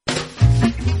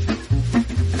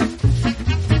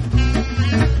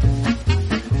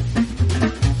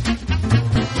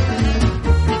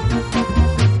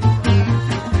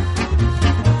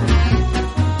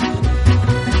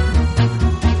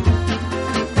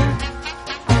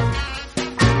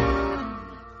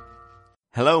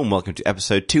Hello and welcome to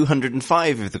episode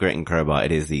 205 of The Great and Crowbar.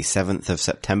 It is the 7th of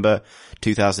September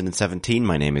 2017.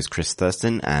 My name is Chris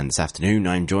Thurston and this afternoon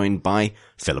I'm joined by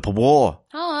Philippa War.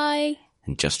 Hi.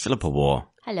 And just Philippa War.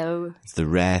 Hello. It's the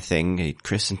rare thing, a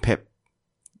Chris and Pip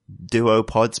duo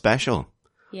pod special.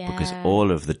 Yeah. Because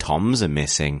all of the Toms are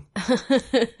missing.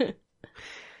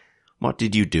 What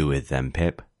did you do with them,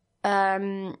 Pip?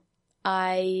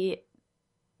 I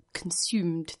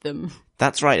consumed them.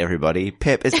 That's right, everybody.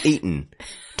 Pip has eaten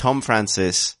Tom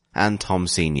Francis and Tom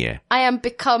Sr. I am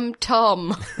become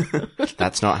Tom.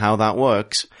 That's not how that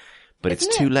works. But Isn't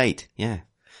it's too late. Yeah.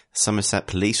 Somerset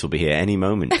police will be here any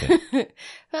moment.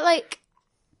 But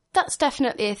that's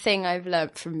definitely a thing I've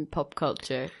learnt from pop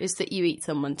culture, is that you eat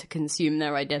someone to consume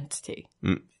their identity.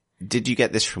 Did you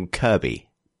get this from Kirby?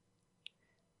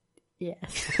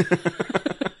 Yes.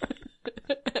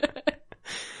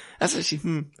 That's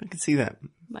actually, I can see that.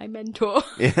 My mentor.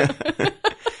 Yeah.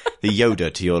 The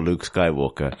Yoda to your Luke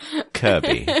Skywalker.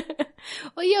 Kirby.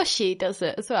 Well, Yoshi does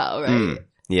it as well, right?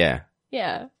 Yeah.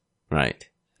 Yeah. Right.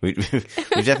 We've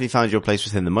definitely found your place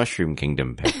within the Mushroom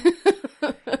Kingdom, Pip.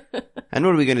 And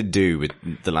what are we going to do with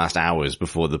the last hours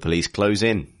before the police close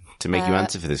in to make you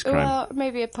answer for this crime? Well,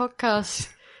 maybe a podcast.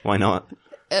 Why not?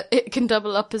 It can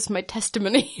double up as my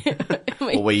testimony.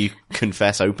 Or where you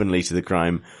confess openly to the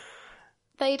crime.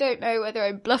 They don't know whether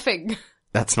I'm bluffing.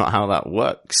 That's not how that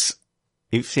works.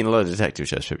 You've seen a lot of detective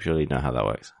shows, Pip. Surely you know how that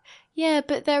works. Yeah,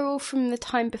 but they're all from the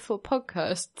time before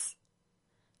podcasts.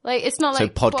 It's not So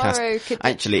like podcast- Poirot could...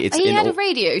 Actually, it's he in had all- a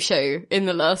radio show in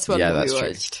the last one that that's we true.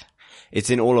 watched.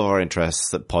 It's in all of our interests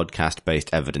that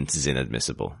podcast-based evidence is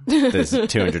inadmissible. There's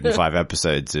 205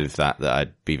 episodes of that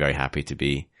I'd be very happy to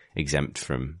be exempt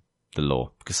from the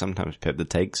law. Because sometimes, Pip, the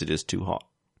takes are just too hot.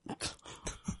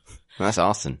 That's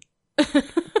arson.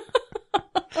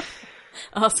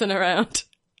 Arson around.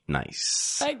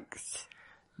 Nice. Thanks.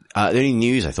 The only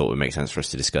news I thought would make sense for us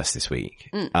to discuss this week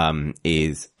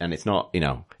is, and it's not,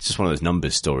 it's just one of those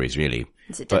numbers stories, really.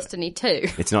 Is it But- Destiny 2?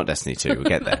 It's not Destiny 2. We'll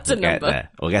get there. That's a We'll get number. there.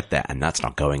 We'll get there. And that's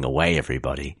not going away,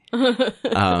 everybody.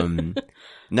 No,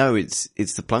 it's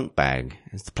the Plunk Bag.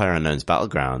 It's the PlayerUnknown's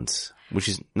Battlegrounds, which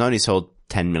is not only sold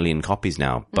 10 million copies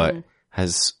now, but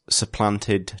has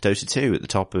supplanted Dota 2 at the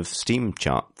top of Steam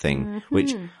chart thing,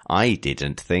 which I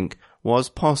didn't think was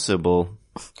possible.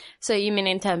 So you mean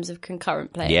in terms of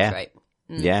concurrent players, Yeah. right?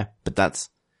 Yeah, but that's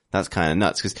kind of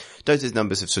nuts because Dota's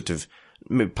numbers have sort of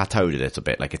maybe plateaued a little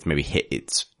bit. Like it's maybe hit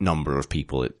its number of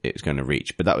people it's going to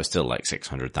reach, but that was still like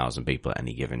 600,000 people at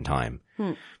any given time.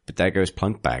 But there goes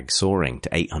Plunk Bag soaring to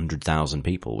 800,000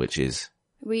 people, which is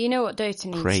Well, you know what Dota needs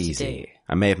to do? crazy.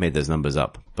 I may have made those numbers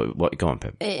up, but what? Go on,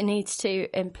 Pip. It needs to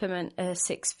implement a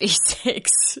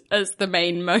 6v6 as the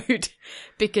main mode,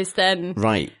 because then...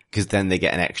 Right, because then they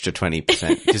get an extra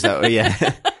 20%. Because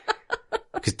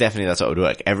Because definitely that's what would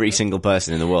work. Every single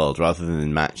person in the world, rather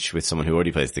than match with someone who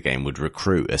already plays the game, would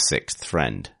recruit a sixth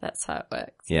friend. That's how it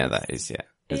works. Yeah, that is,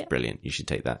 It's Yeah. brilliant. You should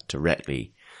take that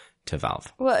directly to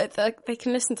Valve. Well, they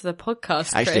can listen to the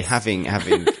podcast, Actually, Chris. having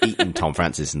eaten Tom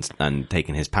Francis and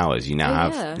taken his powers, you now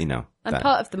have, I'm that.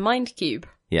 part of the Mind Cube.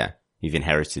 Yeah. You've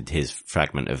inherited his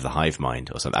fragment of the hive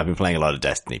mind or something. I've been playing a lot of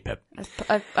Destiny, Pip.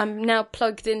 I'm now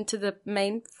plugged into the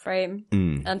mainframe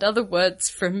Mm. and other words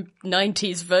from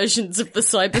 90s versions of the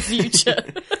cyber future.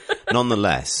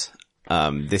 Nonetheless,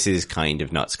 this is kind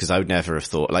of nuts because I would never have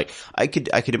thought, I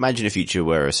could imagine a future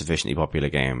where a sufficiently popular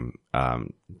game,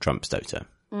 trumps Dota.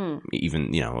 Even,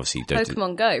 obviously Dota.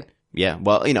 Pokemon Go. Yeah.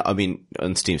 Well,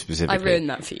 on Steam I specifically. ruined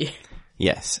that for you.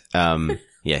 Yes.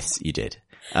 Yes, you did.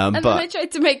 And then I But,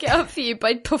 tried to make it up for you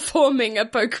by performing a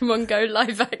Pokemon Go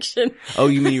live action. oh,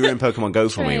 you mean you ruined Pokemon Go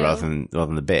for me Trail. rather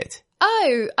than the bit?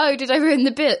 Oh, did I ruin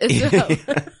the bit as well?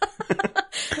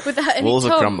 Without any Walls are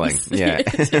toms. crumbling. Yeah.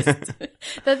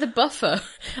 They're the buffer.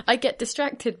 I get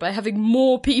distracted by having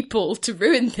more people to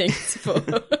ruin things for.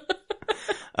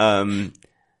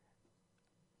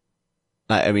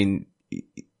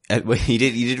 You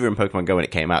did ruin Pokemon Go when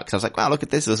it came out because I was like, wow, look at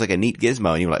this. It looks like a neat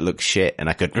gizmo. And you were like, look, shit. And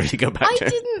I couldn't really go back I to it.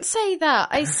 didn't say that.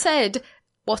 I said,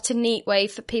 what a neat way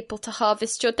for people to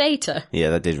harvest your data.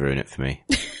 Yeah, that did ruin it for me.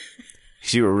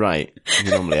 'Cause you were right.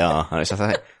 You normally are. And it's just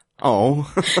like,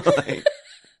 oh.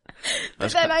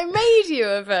 But then I made you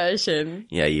a version.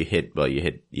 Yeah, you hid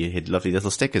lovely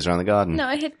little stickers around the garden. No,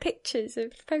 I had pictures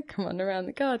of Pokemon around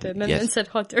the garden and Yes. then said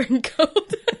hotter and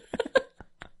cold.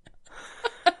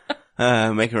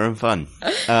 Make your own fun.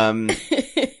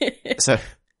 So,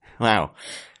 wow.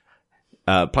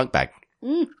 Plunk Bag.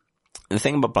 The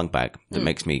thing about Plunk Bag that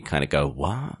makes me kind of go,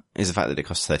 what? Is the fact that it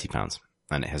costs £30.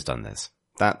 And it has done this.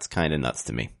 That's kind of nuts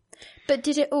to me. But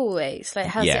did it always? Like,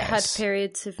 has it had Yes.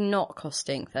 periods of not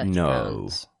costing £30? No.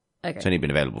 Okay. It's only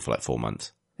been available for like 4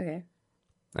 months. Okay.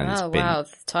 And it's Oh, been, wow.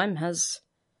 The time has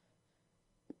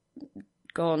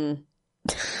gone.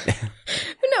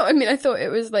 No, I mean, I thought it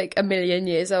was like a million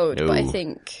years old, but I No.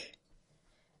 think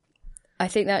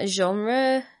that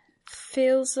genre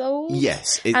feels old.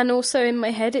 Yes. And also in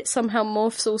my head, it somehow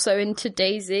morphs also into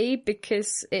Daisy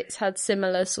because it's had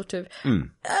similar sort of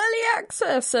early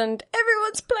access and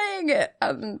everyone's playing it.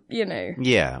 And, you know.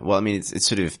 Yeah. Well, I mean, it's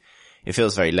sort of, it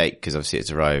feels very late because obviously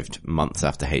it's arrived months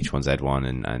after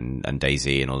H1Z1 and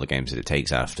Daisy and all the games that it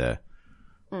takes after.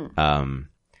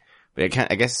 But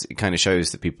I guess it kind of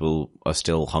shows that people are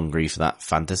still hungry for that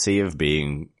fantasy of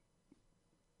being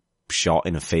shot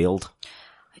in a field.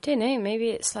 I don't know, maybe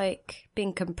it's like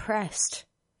being compressed.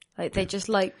 Like they just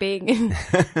like being in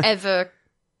ever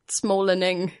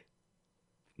smallening.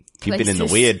 You've been in the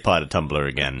weird part of Tumblr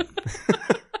again.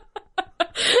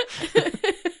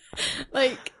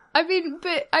 Like, I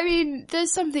mean,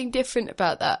 there's something different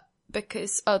about that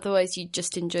because otherwise you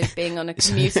just enjoy being on a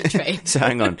commuter train. So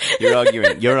hang on, you're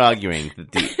arguing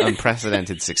that the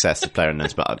unprecedented success of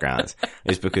PlayerUnknown's Battlegrounds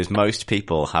is because most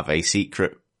people have a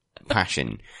secret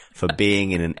passion for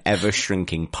being in an ever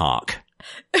shrinking park.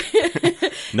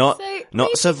 Not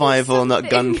survival, not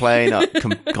gunplay, not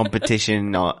gunpowder,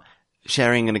 not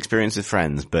sharing an experience with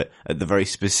friends, but at the very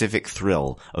specific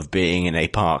thrill of being in a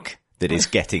park that is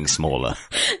getting smaller.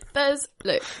 There's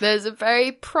a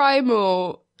very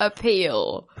primal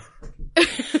appeal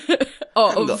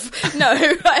of no,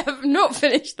 I have not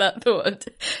finished that thought.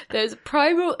 There's a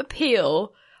primal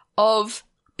appeal of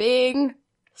being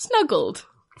snuggled.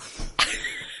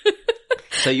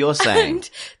 So you're saying And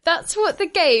that's what the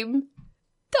game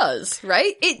does,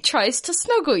 right? It tries to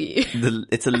snuggle you.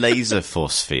 it's a laser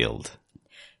force field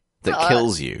that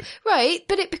kills you. Right,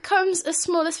 but it becomes a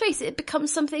smaller space. It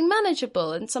becomes something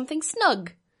manageable and something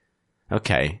snug.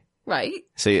 Okay. Right?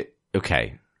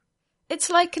 Okay. It's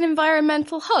like an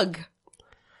environmental hug.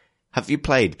 Have you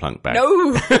played Plunkback?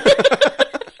 No!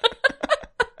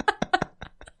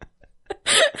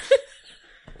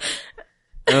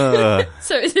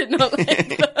 So is it not like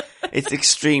that? It's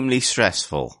extremely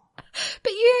stressful.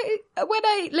 But when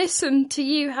I listen to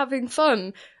you having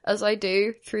fun, as I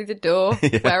do through the door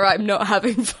where I'm not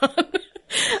having fun,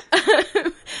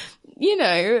 you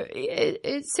know,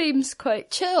 it seems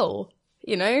quite chill.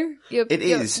 You know, you're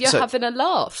having a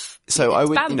laugh. So I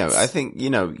would, Bants. I think,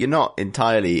 you're not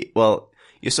entirely, well,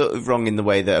 you're sort of wrong in the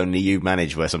way that only you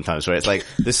manage where it's like,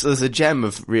 there's a gem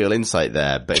of real insight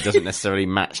there, but it doesn't necessarily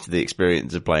match to the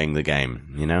experience of playing the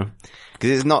game,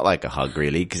 Because it's not like a hug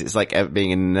really, because it's like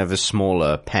being in an ever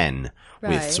smaller pen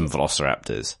with Right. some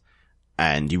velociraptors.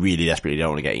 And you really desperately don't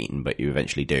want to get eaten, but you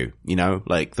eventually do.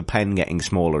 Like the pen getting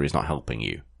smaller is not helping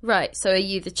you. Right, so are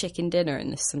you the chicken dinner in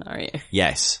this scenario?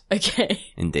 Yes, Okay.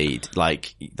 indeed.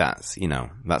 Like that's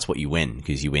what you win,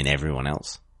 because you win everyone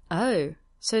else. Oh,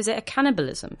 so is it a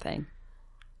cannibalism thing?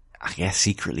 I guess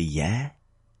secretly, yeah.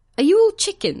 Are you all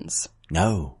chickens?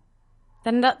 No.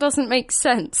 Then that doesn't make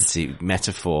sense. See,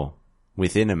 metaphor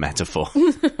within a metaphor.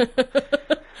 Flown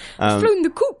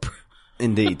the coop.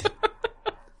 Indeed.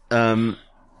 But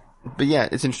yeah,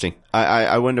 it's interesting.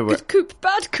 I wonder what... Good coop,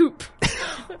 bad coop.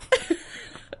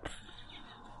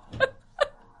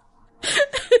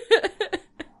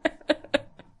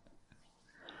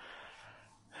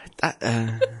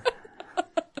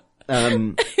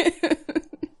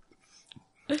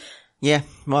 Yeah,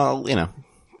 well,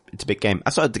 it's a big game.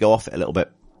 I started to go off it a little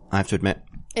bit, I have to admit.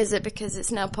 Is it because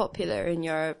it's now popular and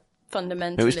you're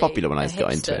fundamentally It was popular when I a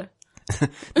got into hipster? it.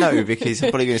 No, because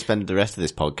I'm probably going to spend the rest of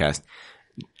this podcast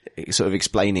sort of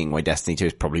explaining why Destiny 2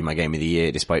 is probably my game of the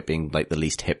year, despite being like the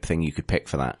least hip thing you could pick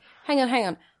for that. Hang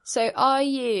on. So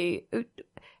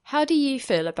how do you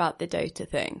feel about the Dota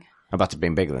thing? About it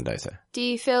being bigger than Dota. Do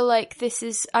you feel like this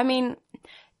is,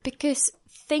 because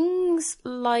things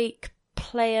like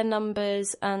player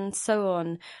numbers and so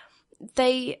on,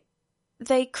 they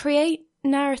create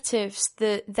narratives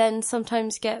that then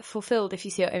sometimes get fulfilled, if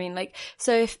you see what I mean. Like,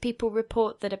 so if people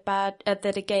report that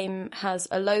that a game has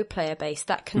a low player base,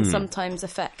 that can sometimes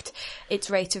affect its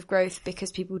rate of growth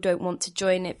because people don't want to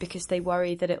join it because they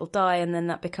worry that it'll die, and then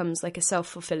that becomes like a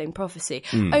self-fulfilling prophecy.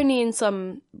 Only in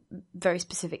some very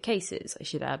specific cases, I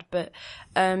should add. But,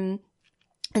 and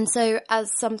so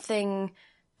as something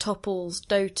topples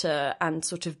Dota and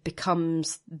sort of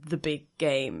becomes the big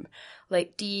game,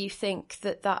 like, do you think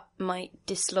that might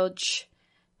dislodge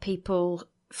people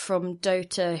from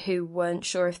Dota who weren't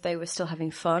sure if they were still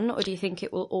having fun, or do you think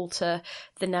it will alter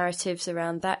the narratives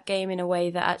around that game in a way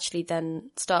that actually then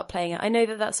start playing it? I know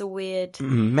that that's a weird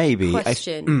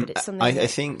question, but it's something I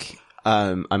think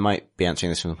I might be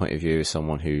answering this from the point of view of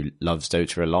someone who loves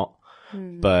Dota a lot,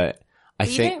 but I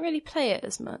think you don't really play it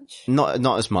as much.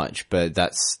 Not as much, but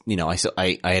that's, you know,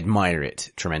 I admire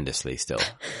it tremendously still.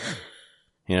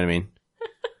 You know what I mean?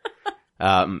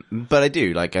 But I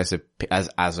do, like, as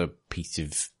a piece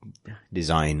of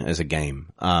design, as a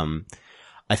game.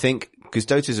 I think, because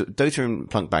Dota and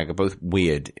Plunkbag are both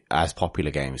weird as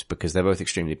popular games because they're both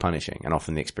extremely punishing and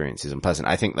often the experience is unpleasant.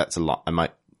 I think that's a lot. I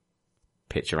might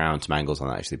pitch around some angles on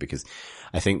that actually, because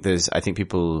I think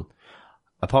people,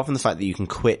 apart from the fact that you can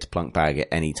quit Plunkbag at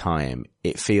any time,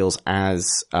 it feels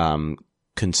as,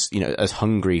 as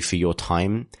hungry for your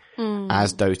time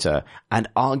as Dota, and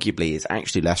arguably it's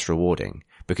actually less rewarding,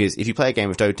 because if you play a game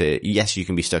of Dota, yes, you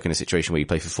can be stuck in a situation where you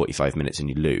play for 45 minutes and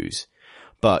you lose,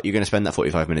 but you're going to spend that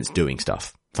 45 minutes doing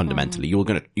stuff. Fundamentally, you're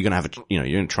going to have you're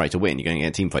going to try to win. You're going to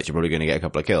get team fights. You're probably going to get a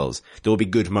couple of kills. There will be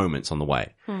good moments on the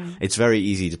way. It's very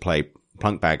easy to play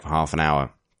Plunkbag for half an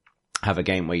hour, have a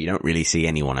game where you don't really see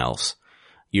anyone else.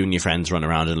 You and your friends run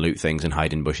around and loot things and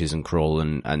hide in bushes and crawl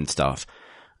and stuff.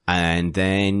 And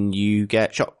then you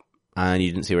get shot and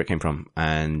you didn't see where it came from,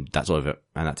 and that's all of it.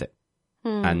 And that's it.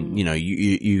 And, you know,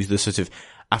 you the sort of,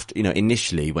 after, you know,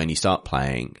 initially when you start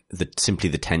playing, simply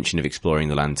the tension of exploring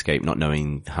the landscape, not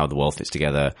knowing how the world fits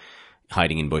together,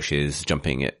 hiding in bushes,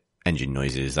 jumping at engine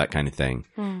noises, that kind of thing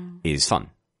is fun.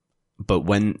 But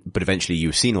eventually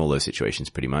you've seen all those situations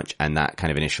pretty much, and that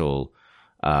kind of initial,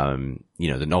 the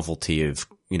novelty of,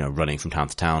 running from town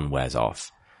to town wears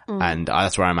off. And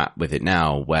that's where I'm at with it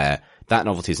now, where that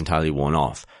novelty is entirely worn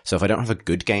off. So if I don't have a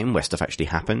good game where stuff actually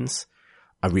happens,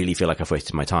 I really feel like I've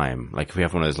wasted my time. Like if we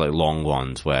have one of those like long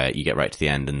ones where you get right to the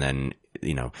end and then,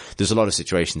 there's a lot of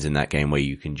situations in that game where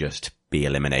you can just be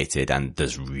eliminated and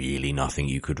there's really nothing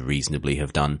you could reasonably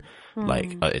have done.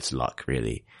 Like, it's luck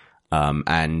really.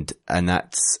 And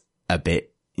that's a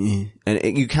bit,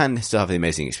 and you can still have the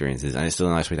amazing experiences and it's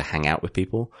still a nice way to hang out with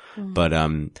people. But,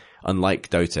 unlike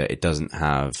Dota,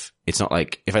 it's not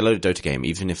like if I load a Dota game,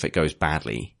 even if it goes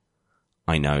badly,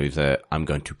 I know that I'm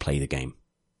going to play the game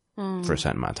for a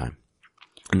certain amount of time.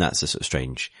 And that's a sort of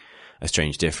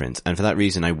strange difference. And for that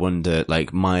reason, I wonder,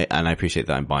 and I appreciate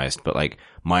that I'm biased, but like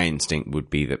my instinct would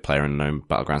be that PlayerUnknown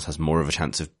Battlegrounds has more of a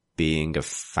chance of being a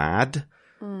fad,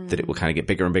 that it will kind of get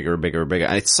bigger and bigger and bigger and bigger.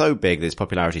 And it's so big that its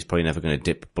popularity is probably never going to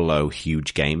dip below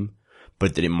huge game,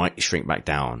 but that it might shrink back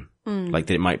down. Like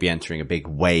that it might be entering a big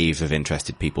wave of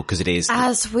interested people, because it is.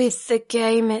 As with the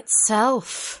game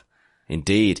itself.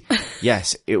 Indeed.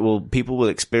 Yes, people will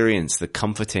experience the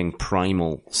comforting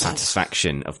primal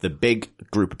satisfaction of the big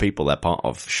group of people they're part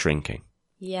of shrinking.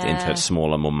 Yeah. Into a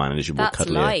smaller, more manageable, That's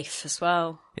cuddlier. life as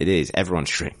well. It is. Everyone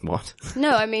shrink. What?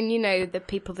 No, I mean, the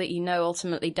people that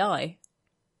ultimately die.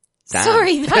 Damn.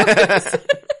 Sorry, that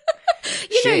was...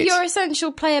 Shit. Your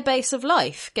essential player base of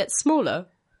life gets smaller.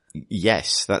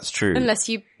 Yes, that's true. Unless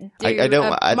you do I'd a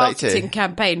like to- marketing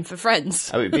campaign for friends.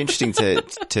 It would be interesting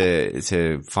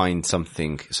to find some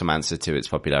answer to its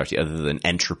popularity other than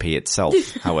entropy itself,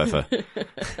 however.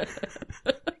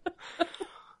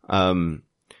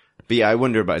 But yeah, I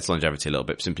wonder about its longevity a little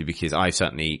bit, simply because I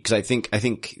think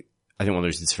one of the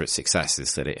reasons for its success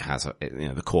is that it has,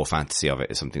 the core fantasy of it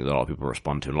is something that a lot of people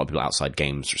respond to, and a lot of people outside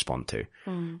games respond to.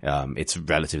 It's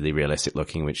relatively realistic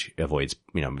looking, which avoids,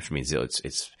 which means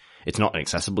it's not an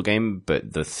accessible game,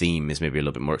 but the theme is maybe a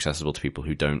little bit more accessible to people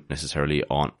who don't necessarily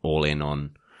aren't all in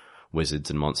on wizards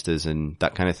and monsters and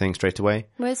that kind of thing straight away.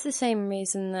 Well, it's the same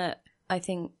reason that I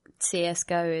think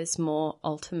CSGO is more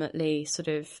ultimately sort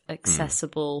of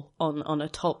accessible on a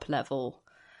top level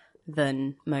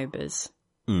than MOBAs.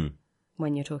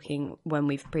 When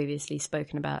we've previously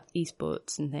spoken about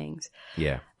esports and things.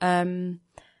 Yeah.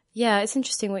 Yeah, it's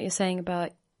interesting what you're saying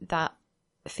about that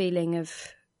feeling of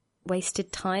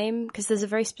wasted time, because there's a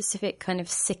very specific kind of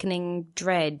sickening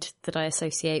dread that I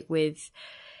associate with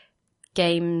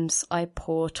games I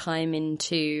pour time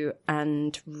into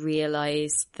and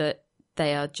realize that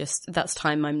that's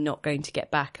time I'm not going to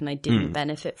get back and I didn't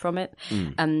benefit from it.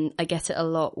 And I get it a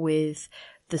lot with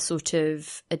the sort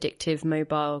of addictive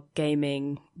mobile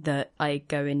gaming that I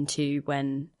go into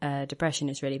when depression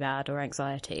is really bad or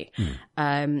anxiety.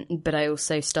 But I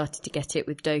also started to get it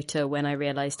with Dota when I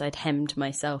realized I'd hemmed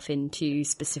myself into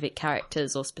specific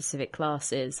characters or specific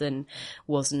classes and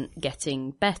wasn't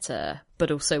getting better, but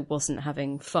also wasn't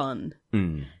having fun.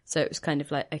 So it was kind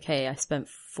of like, okay, I spent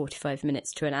 45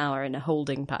 minutes to an hour in a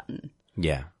holding pattern.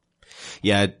 Yeah.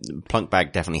 Yeah,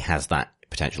 Plunkbag definitely has that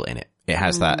potential in it. It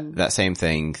has that same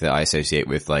thing that I associate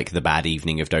with like the bad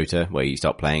evening of Dota, where you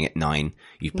start playing at 9,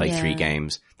 you've played 3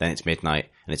 games, then it's midnight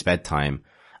and it's bedtime,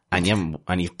 and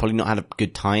you've probably not had a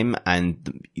good time,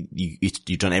 and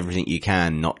you've done everything you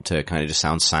can not to kind of just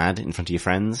sound sad in front of your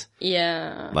friends.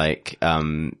 Yeah. Like,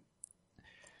 but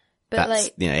that's,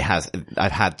 like, you know,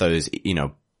 I've had those, you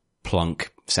know,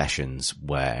 plunk sessions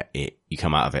where you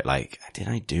come out of it like, did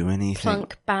I do anything?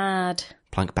 Plunk bad.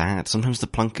 Sometimes the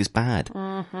plunk is bad.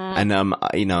 Mm-hmm. And,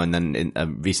 you know, and then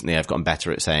recently I've gotten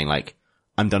better at saying like,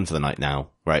 I'm done for the night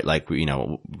now, right? Like, you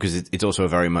know, because it's also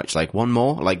very much like one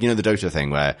more, like, you know, the Dota thing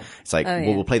where it's like,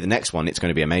 well, we'll play the next one. It's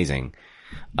going to be amazing.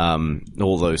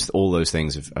 All those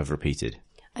things have repeated.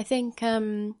 I think,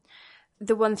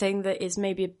 the one thing that is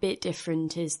maybe a bit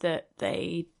different is that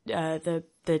the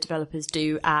developers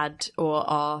do add or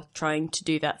are trying to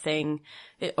do that thing.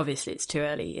 Obviously, it's too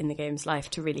early in the game's life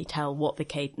to really tell what the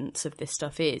cadence of this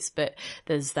stuff is, but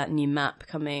there's that new map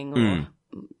coming or,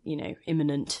 you know,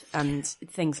 imminent and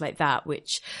things like that,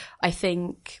 which I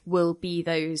think will be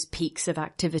those peaks of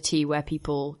activity where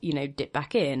people, you know, dip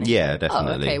back in. Yeah,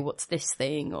 definitely. Oh, okay, what's this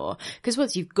thing? Or, because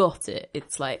once you've got it,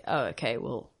 it's like, oh, okay,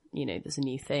 well, you know, there's a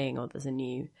new thing or there's a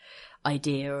new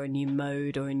idea or a new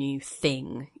mode or a new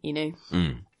thing, you know?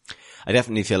 I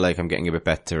definitely feel like I'm getting a bit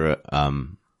better at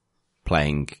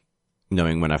playing,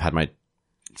 knowing when I've had my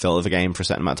fill of a game for a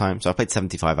certain amount of time. So I've played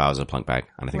 75 hours of Plunk Bag,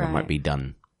 and I think I might be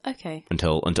done. Okay.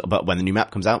 But when the new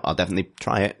map comes out, I'll definitely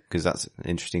try it, because that's an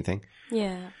interesting thing.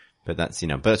 Yeah. But that's, you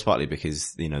know, but it's partly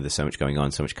because, you know, there's so much going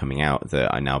on, so much coming out,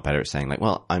 that I'm now better at saying like,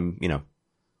 well, I'm, you know,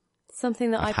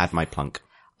 something that I've had my plunk.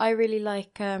 I really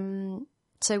like,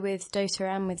 so with Dota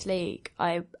and with League,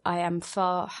 I am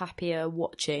far happier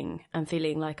watching and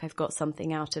feeling like I've got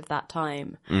something out of that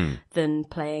time than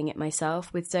playing it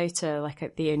myself. With Dota,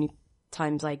 like the only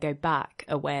times I go back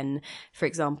are when, for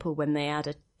example, when they add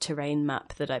a terrain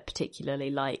map that I particularly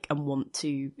like and want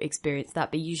to experience that.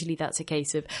 But usually that's a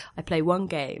case of I play one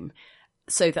game,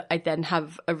 so that I then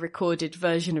have a recorded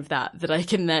version of that I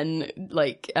can then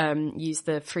like use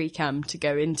the free cam to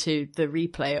go into the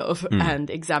replay of and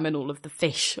examine all of the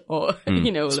fish or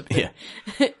you know, all of the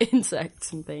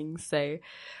insects and things. So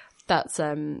that's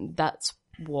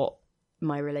what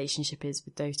my relationship is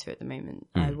with Dota at the moment.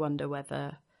 I wonder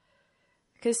whether,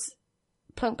 because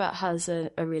Plunkbat has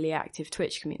a really active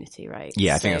Twitch community, right?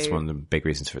 Yeah, I think that's one of the big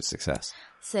reasons for its success.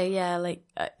 So yeah, like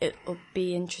it'll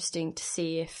be interesting to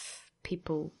see if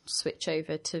people switch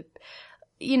over to,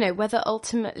 you know, whether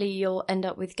ultimately you'll end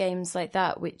up with games like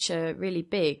that which are really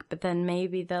big, but then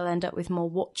maybe they'll end up with more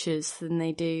watchers than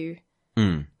they do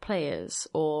players,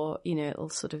 or, you know,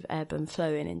 it'll sort of ebb and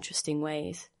flow in interesting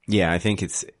ways. Yeah, I think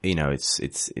it's, you know,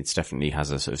 it's definitely has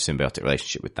a sort of symbiotic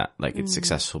relationship with that. Like, it's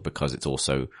successful because it's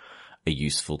also a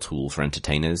useful tool for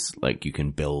entertainers. Like, you can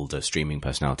build a streaming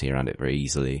personality around it very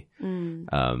easily.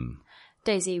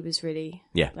 DayZ was really,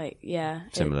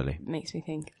 similarly. It makes me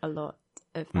think a lot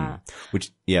of that.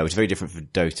 Which is very different for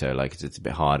Dota. Like, it's a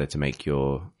bit harder to make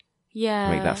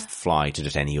make that fly to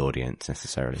just any audience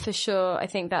necessarily. For sure. I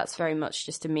think that's very much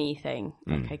just a me thing.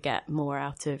 Like, I get more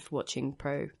out of watching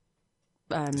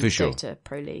Dota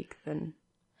Pro League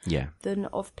than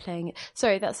of playing it.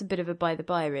 Sorry, that's a bit of a by the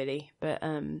by, really. But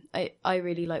I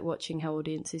really like watching how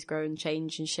audiences grow and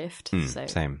change and shift.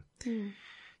 Same.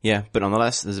 Yeah, but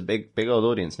nonetheless, there's a big old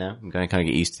audience now. I'm going to kind of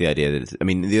get used to the idea that, I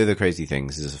mean, the other crazy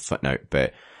things is a footnote,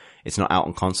 but it's not out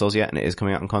on consoles yet, and it is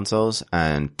coming out on consoles.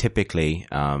 And typically,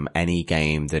 any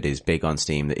game that is big on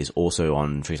Steam that is also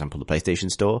on, for example, the PlayStation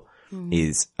Store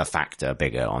is a factor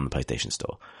bigger on the PlayStation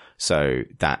Store. So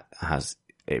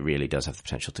it really does have the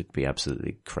potential to be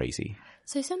absolutely crazy.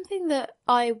 So something that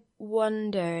I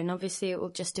wonder, and obviously it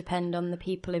will just depend on the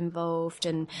people involved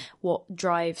and what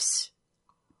drives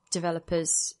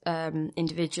developers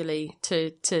individually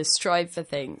to strive for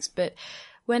things, but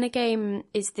when a game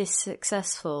is this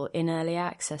successful in early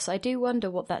access, I do wonder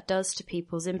what that does to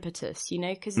people's impetus, you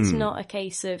know, because it's not a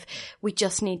case of we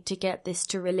just need to get this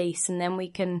to release and then we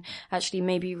can actually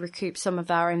maybe recoup some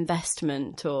of our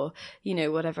investment or, you know,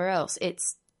 whatever else.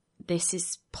 This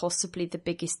is possibly the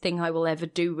biggest thing I will ever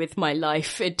do with my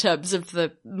life in terms of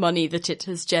the money that it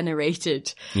has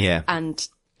generated. Yeah. And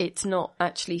it's not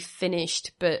actually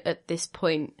finished, but at this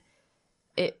point,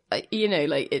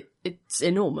 it's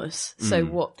enormous. So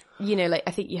what, you know, like,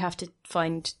 I think you have to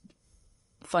find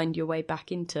your way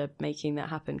back into making that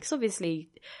happen. Because obviously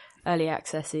early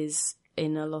access is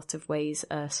in a lot of ways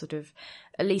a sort of,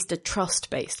 at least a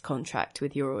trust-based contract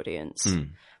with your audience.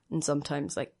 And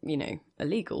sometimes, like, you know, a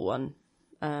legal one,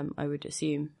 I would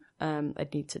assume.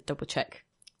 I'd need to double check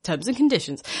terms and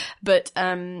conditions. But,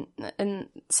 and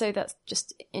so that's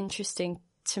just interesting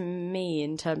to me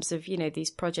in terms of,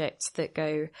 these projects that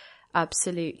go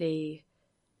absolutely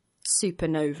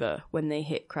supernova when they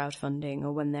hit crowdfunding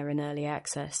or when they're in early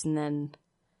access, and then,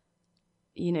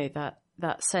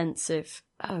 that sense of,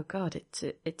 oh God,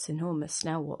 it's enormous.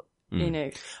 Now what?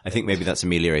 I think maybe that's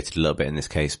ameliorated a little bit in this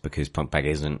case because Plunkbag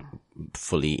isn't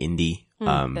fully indie.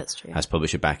 That's true. Has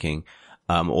publisher backing.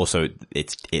 Also,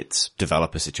 its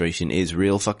developer situation is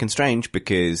real fucking strange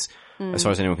because, as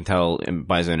far as anyone can tell,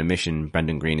 by his own admission,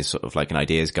 Brendan Green is sort of like an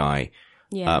ideas guy,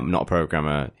 not a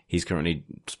programmer. He's currently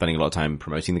spending a lot of time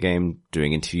promoting the game,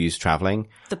 doing interviews, traveling.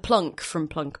 The Plunk from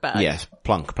Plunkbag. Yes,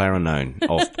 Plunk, player unknown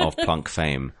of Plunk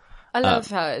fame. I love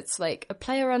how it's like a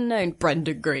player unknown,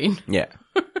 Brendan Green. Yeah.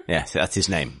 Yeah, so that's his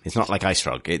name. It's not like Ice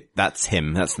Frog. That's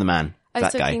him. That's the man. I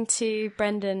was that guy. talking to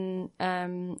Brendan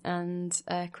and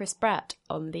Chris Pratt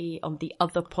on the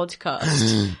other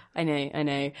podcast. I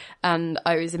know. And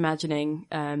I was imagining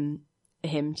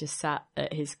him just sat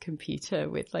at his computer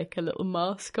with like a little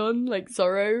mask on, like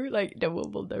Zorro, like no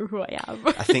one will know who I am.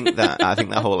 I think that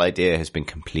whole idea has been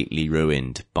completely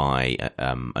ruined by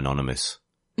Anonymous.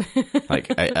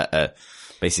 Like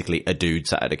basically a dude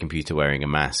sat at a computer wearing a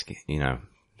mask,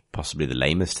 possibly the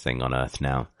lamest thing on earth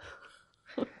now.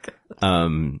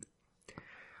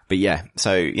 But yeah,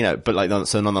 so,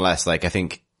 so nonetheless, like, I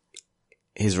think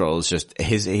his role is just,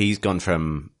 he's gone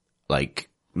from, like,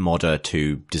 modder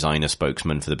to designer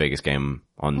spokesman for the biggest game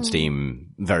on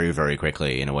Steam very, very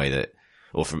quickly in a way that,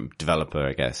 or from developer,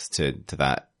 I guess, to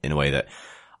that in a way that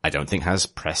I don't think has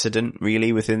precedent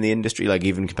really within the industry, like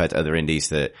even compared to other indies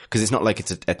that, cause it's not like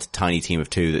it's a tiny team of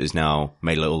two that has now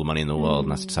made all the money in the world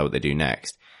and that's what they do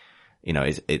next.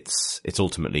 It's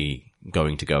ultimately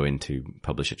going to go into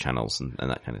publisher channels and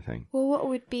that kind of thing. Well, what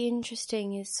would be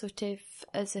interesting is sort of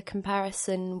as a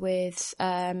comparison with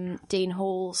Dean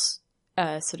Hall's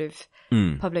sort of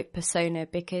public persona,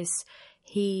 because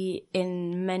he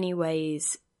in many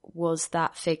ways was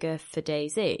that figure for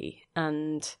DayZ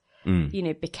and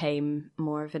became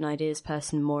more of an ideas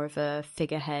person, more of a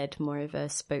figurehead, more of a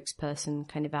spokesperson,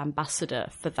 kind of ambassador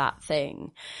for that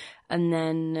thing. And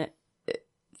then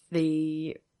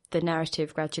the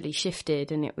narrative gradually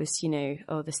shifted and it was,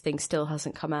 this thing still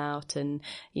hasn't come out and,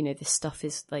 this stuff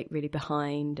is like really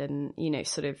behind and,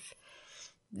 sort of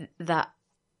that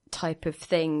type of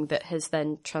thing that has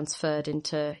then transferred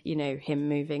into, him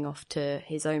moving off to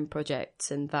his own projects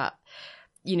and that,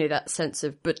 that sense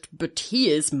of, but he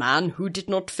is man who did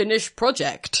not finish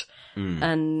project.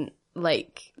 And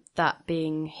like that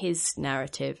being his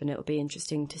narrative. And it'll be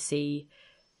interesting to see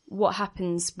what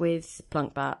happens with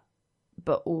Plunkbat,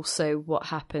 but also what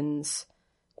happens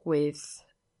with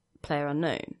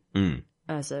PlayerUnknown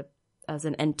as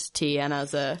an entity and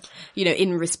as a,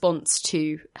 in response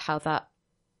to how that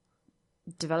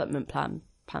development plan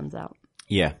pans out.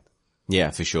 Yeah.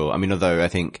 Yeah, for sure. I mean, although I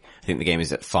think the game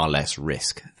is at far less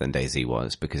risk than DayZ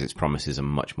was because its promises are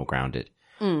much more grounded.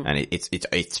 And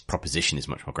its proposition is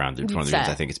much more grounded. It's one of the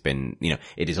reasons I think it's been,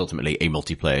 it is ultimately a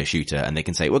multiplayer shooter and they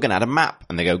can say, we're going to add a map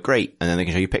and they go, great. And then they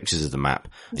can show you pictures of the map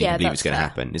and you can believe it's going to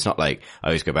happen. It's not like, I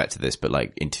always go back to this, but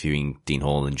like interviewing Dean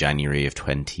Hall in January of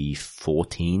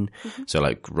 2014. So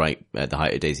like right at the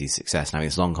height of DayZ's success and having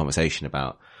this long conversation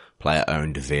about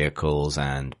player-owned vehicles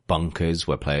and bunkers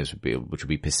where players which would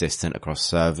be persistent across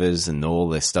servers and all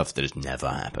this stuff that has never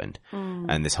happened.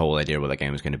 And this whole idea of what that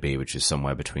game was going to be, which is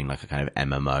somewhere between like a kind of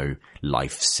MMO,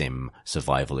 life sim,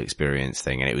 survival experience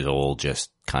thing. And it was all just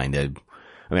kind of,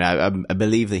 I mean, I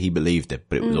believe that he believed it,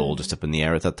 but it was all just up in the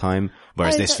air at that time.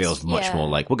 Whereas this feels much more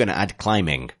like, we're going to add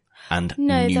climbing and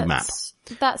new map.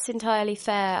 That's entirely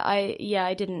fair.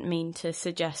 I didn't mean to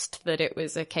suggest that it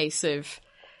was a case of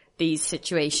these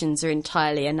situations are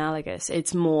entirely analogous.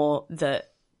 It's more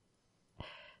that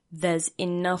there's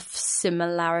enough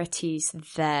similarities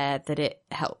there that it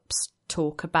helps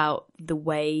talk about the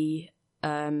way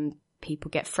people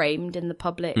get framed in the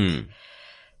public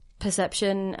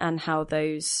perception and how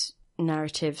those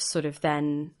narratives sort of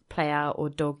then play out or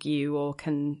dog you or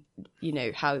can,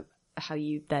 how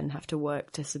you then have to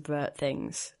work to subvert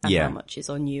things and how much is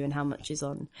on you and how much is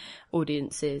on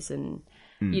audiences and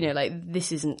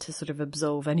this isn't to sort of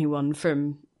absolve anyone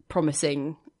from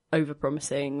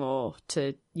over-promising or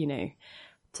to,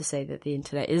 to say that the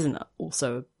internet isn't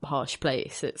also a harsh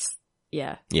place. It's,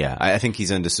 yeah. Yeah, I think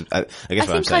he's under, I guess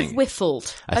what I'm saying. I've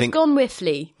whiffled. I've gone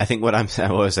whiffly. I think what I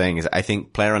was saying is I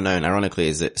think PlayerUnknown, ironically,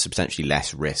 is at substantially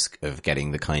less risk of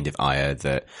getting the kind of ire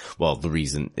that,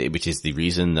 which is the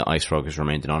reason that Ice Frog has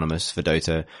remained anonymous for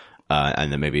Dota,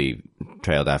 and then maybe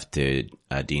trailed after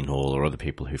Dean Hall or other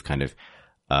people who've kind of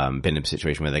been in a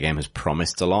situation where the game has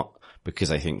promised a lot,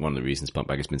 because I think one of the reasons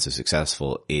Pumpbag has been so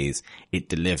successful is it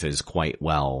delivers quite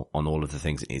well on all of the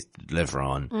things it needs to deliver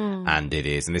on. And it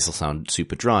is, and this will sound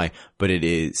super dry, but it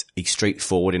is a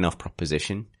straightforward enough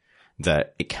proposition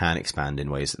that it can expand in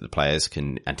ways that the players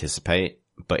can anticipate,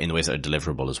 but in ways that are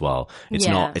deliverable as well. It's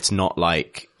not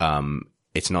like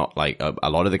a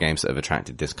lot of the games that have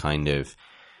attracted this kind of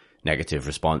negative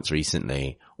response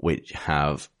recently, which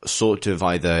have sort of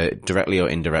either directly or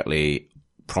indirectly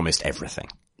promised everything.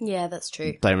 Yeah, that's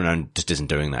true. PlayerUnknown just isn't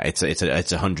doing that. It's a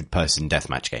 100-person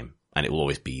deathmatch game, and it will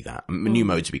always be that. New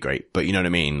modes would be great, but you know what I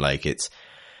mean? Like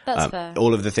that's fair.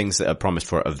 All of the things that are promised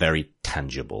for it are very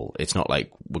tangible. It's not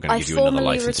like we're going to give you another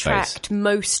license space. I formally retract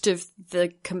most of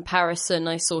the comparison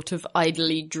I sort of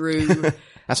idly drew.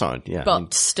 That's fine, yeah.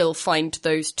 But still find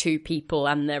those two people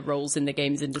and their roles in the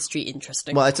games industry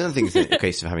interesting. Well, I don't think it's a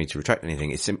case of having to retract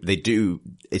anything. It's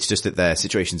just that their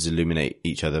situations illuminate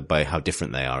each other by how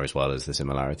different they are as well as the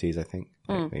similarities, I think.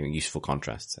 Like, useful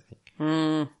contrasts, I think.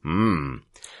 We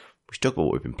should talk about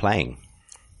what we've been playing.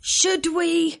 Should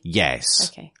we? Yes.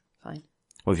 Okay, fine.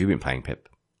 What have you been playing, Pip?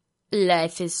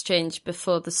 Life is Strange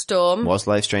Before the Storm. Was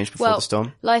Life Strange Before the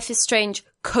Storm? Life is Strange,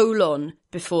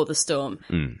 Before the Storm.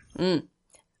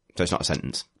 So it's not a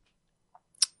sentence?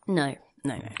 No.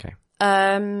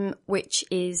 Okay. Which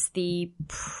is the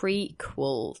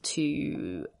prequel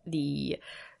to the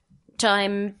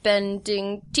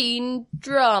time-bending teen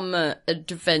drama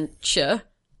adventure.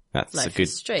 That's Life a good,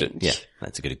 is Strange. Yeah,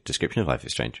 that's a good description of Life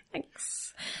is Strange. Thanks.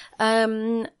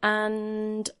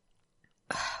 And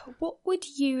what would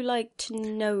you like to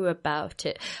know about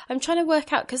it? I'm trying to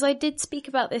work out, because I did speak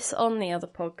about this on the other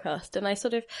podcast, and I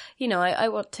sort of, I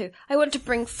want to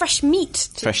bring fresh meat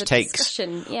to fresh the takes.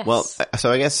 discussion. Yes. Well,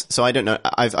 so I guess, so I don't know,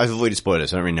 I've avoided spoilers,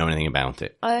 so I don't really know anything about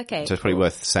it. Oh, okay. So it's probably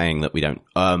worth saying that we're not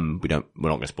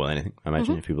going to spoil anything, I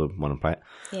imagine, if people want to play it.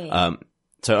 Yeah.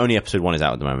 So only episode 1 is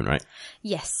out at the moment, right?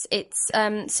 Yes, it's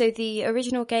so the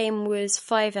original game was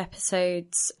 5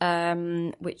 episodes,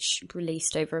 which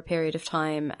released over a period of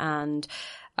time, and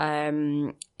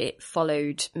it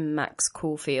followed Max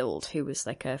Caulfield, who was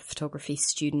like a photography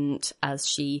student, as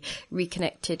she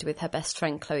reconnected with her best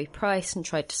friend Chloe Price and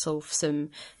tried to solve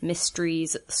some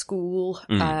mysteries at the school,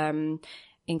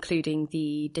 including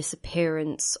the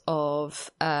disappearance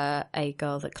of a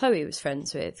girl that Chloe was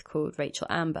friends with called Rachel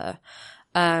Amber.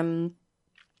 And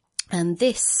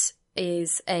this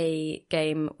is a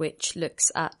game which looks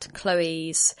at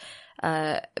Chloe's,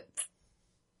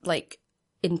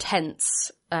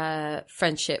 intense,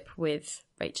 friendship with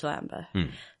Rachel Amber.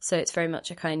 So it's very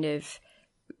much a kind of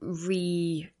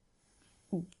reworking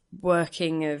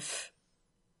of,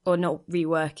 or not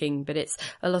reworking, but it's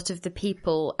a lot of the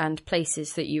people and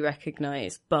places that you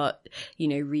recognise, but,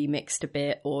 remixed a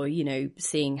bit, or,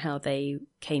 seeing how they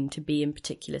came to be in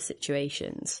particular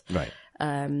situations. Right.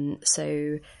 And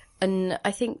I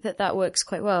think that works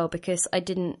quite well, because I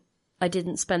didn't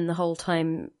spend the whole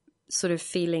time sort of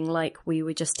feeling like we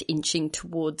were just inching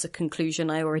towards a conclusion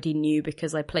I already knew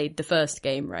because I played the first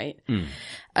game, right?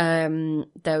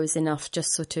 There was enough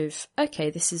just sort of,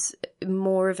 okay, this is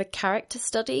more of a character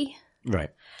study. Right.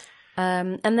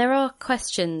 And there are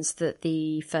questions that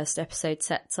the first episode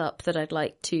sets up that I'd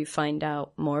like to find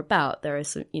out more about. There are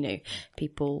some,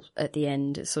 people at the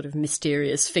end, sort of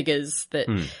mysterious figures that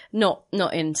not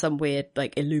in some weird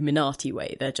like Illuminati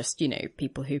way. They're just,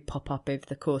 people who pop up over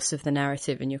the course of the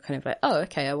narrative, and you're kind of like, oh,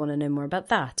 okay, I want to know more about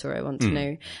that, or I want to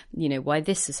know, why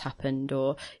this has happened,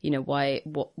 or,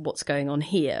 what's going on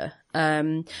here.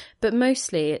 But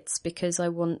mostly it's because I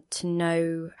want to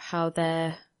know how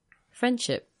their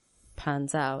friendship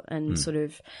pans out, and sort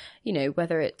of,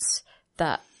 whether it's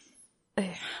that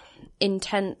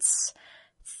intense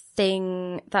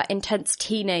thing, that intense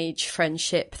teenage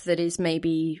friendship that is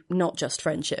maybe not just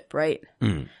friendship, right?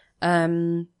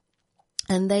 And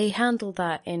they handle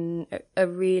that in a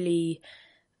really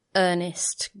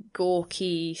earnest,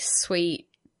 gawky, sweet,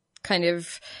 kind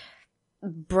of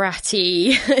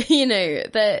bratty,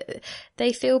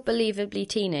 they feel believably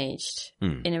teenaged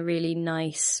in a really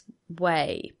nice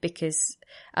way, because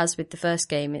as with the first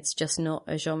game, it's just not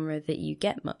a genre that you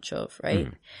get much of, right?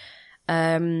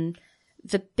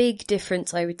 The big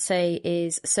difference, I would say,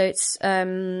 is, so it's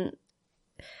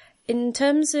in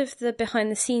terms of the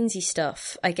behind the scenesy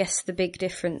stuff, I guess the big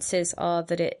differences are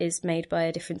that it is made by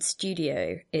a different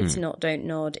studio. It's not Don't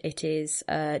Nod, it is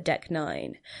Deck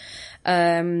Nine.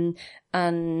 And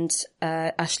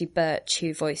Ashley Birch,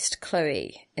 who voiced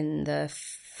Chloe in the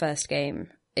first game,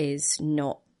 is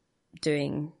not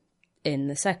doing in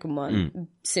the second one,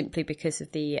 simply because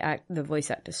of the voice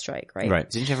actor strike, right? Right.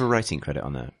 Didn't you have a writing credit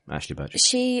on that, Ashley Burch?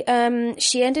 She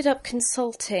ended up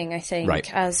consulting, I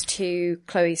think, as to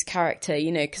Chloe's character,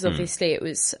 because obviously it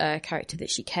was a character that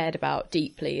she cared about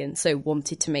deeply, and so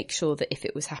wanted to make sure that if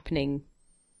it was happening,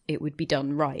 it would be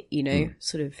done right,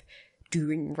 sort of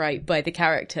doing right by the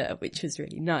character, which was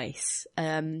really nice.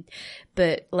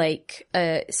 But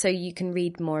so you can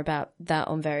read more about that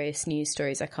on various news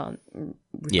stories. I can't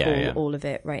recall all of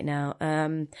it right now.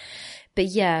 But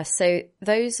yeah, so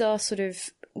those are sort of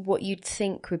what you'd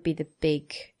think would be the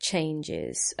big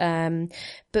changes.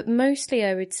 But mostly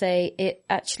I would say it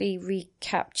actually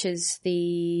recaptures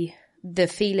the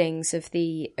feelings of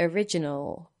the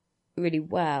original really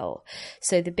well.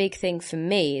 So the big thing for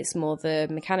me is more the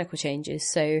mechanical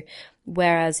changes. So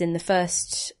whereas in the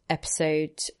first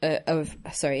episode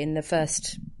in the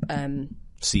first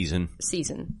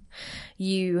season,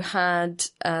 you had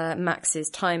Max's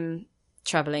time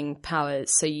traveling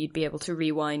powers, so you'd be able to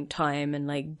rewind time and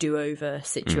like do over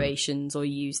situations or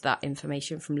use that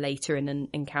information from later in an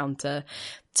encounter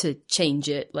to change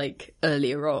it like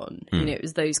earlier on. It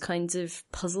was those kinds of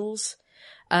puzzles.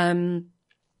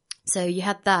 So you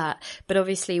had that, but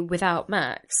obviously without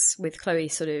Max, with Chloe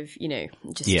sort of,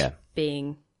 just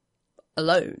being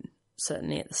alone,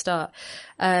 certainly at the start.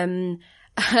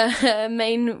 Her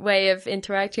main way of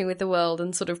interacting with the world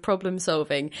and sort of problem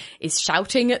solving is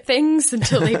shouting at things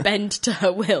until they bend to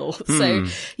her will. So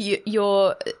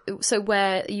so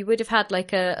where you would have had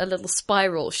like a little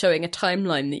spiral showing a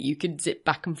timeline that you could zip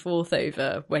back and forth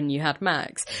over when you had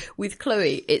Max, with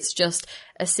Chloe, it's just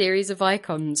a series of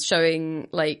icons showing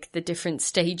like the different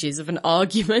stages of an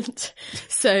argument.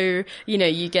 So,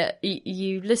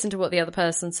 you listen to what the other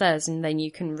person says and then you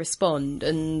can respond.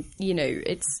 And,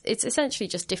 it's essentially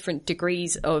just different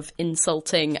degrees of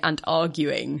insulting and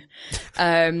arguing,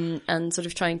 and sort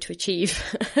of trying to achieve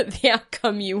the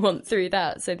outcome you want through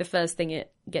that. So the first thing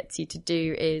it gets you to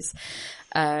do is,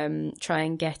 try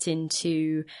and get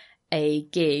into a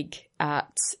gig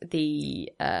at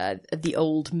the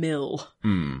old mill.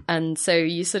 And so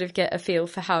you sort of get a feel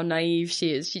for how naive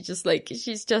she is.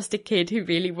 She's just a kid who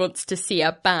really wants to see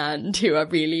a band who are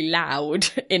really loud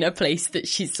in a place that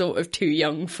she's sort of too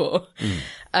young for.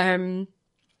 And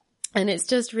it's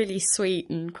just really sweet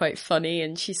and quite funny,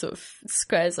 and she sort of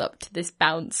squares up to this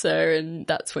bouncer, and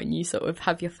that's when you sort of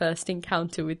have your first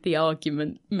encounter with the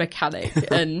argument mechanic.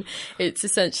 And it's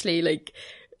essentially like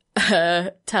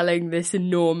her telling this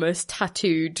enormous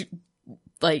tattooed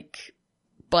like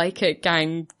biker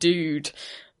gang dude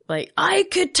like, I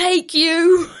could take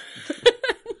you.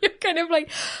 You're kind of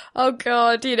like, oh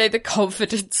god, the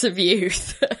confidence of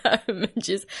youth.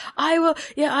 Just, I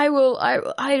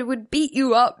would beat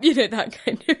you up, that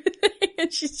kind of thing.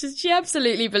 And she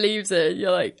absolutely believes it.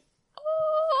 You're like,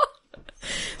 oh.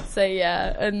 So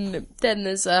yeah, and then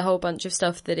there's a whole bunch of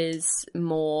stuff that is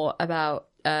more about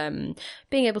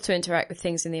being able to interact with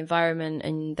things in the environment,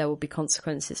 and there will be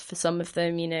consequences for some of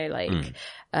them,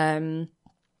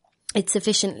 it's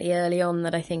sufficiently early on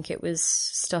that I think it was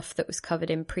stuff that was covered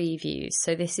in previews.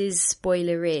 So this is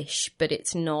spoiler-ish, but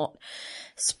it's not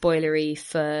spoilery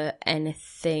for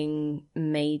anything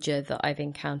major that I've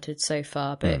encountered so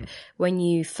far. But when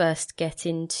you first get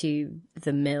into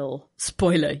the mill,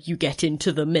 spoiler, you get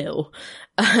into the mill,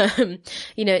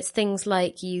 it's things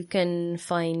like you can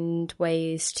find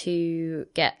ways to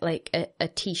get like a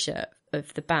t-shirt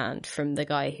of the band from the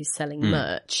guy who's selling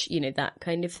merch, that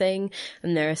kind of thing.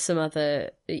 And there are some other,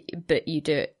 but you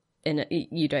do it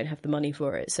you don't have the money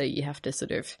for it, so you have to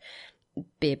sort of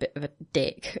be a bit of a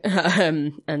dick,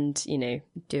 and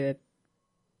do a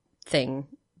thing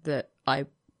that I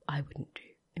wouldn't do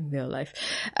in real life,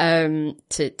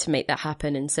 to make that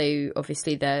happen. And so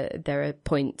obviously there are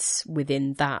points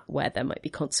within that where there might be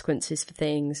consequences for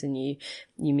things, and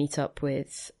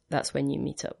that's when you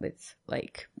meet up with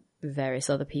like various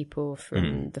other people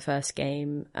from the first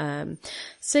game.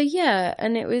 So yeah,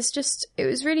 and it was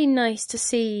really nice to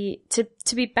see,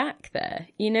 to be back there,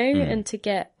 and to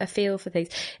get a feel for things.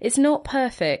 It's not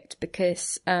perfect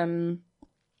because, there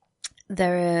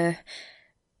are,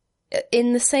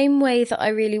 in the same way that I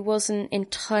really wasn't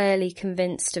entirely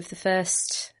convinced of the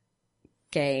first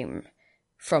game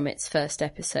from its first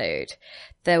episode,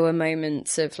 there were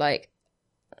moments of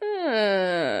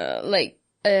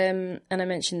and I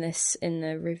mentioned this in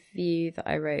the review that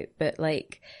I wrote, but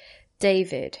like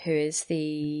David, who is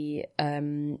the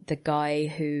guy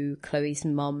who Chloe's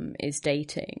mum is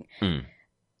dating,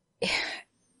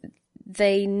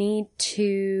 they need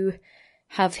to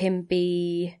have him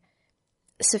be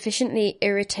sufficiently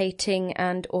irritating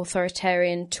and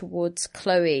authoritarian towards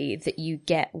Chloe that you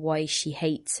get why she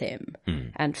hates him,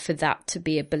 and for that to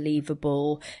be a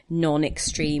believable,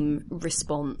 non-extreme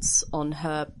response on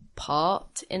her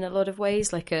part in a lot of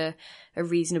ways, like a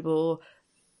reasonable,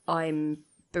 I'm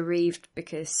bereaved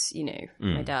because, you know,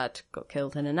 my dad got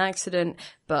killed in an accident,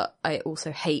 but I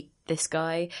also hate this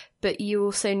guy. But you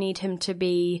also need him to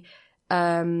be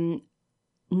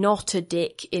not a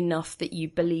dick enough that you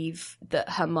believe that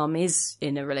her mum is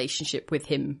in a relationship with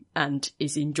him and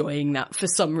is enjoying that for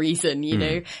some reason, you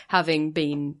know, having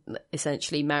been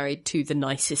essentially married to the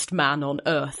nicest man on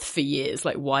earth for years.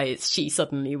 Like, why is she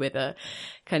suddenly with a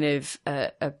kind of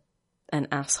an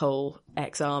asshole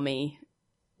ex-army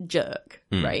jerk,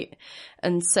 right?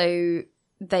 And so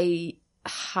they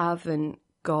haven't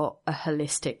got a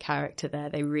holistic character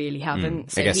there. They really haven't.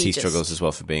 So I guess he struggles as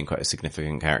well for being quite a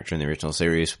significant character in the original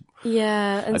series.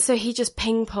 Yeah, and so he just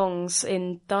ping-pongs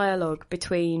in dialogue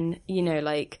between, you know,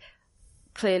 like,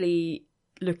 clearly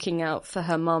looking out for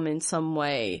her mum in some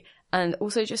way and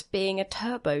also just being a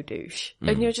turbo douche.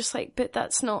 And you're just like, but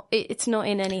that's not, it's not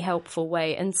in any helpful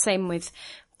way. And same with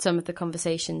some of the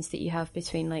conversations that you have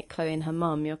between, like, Chloe and her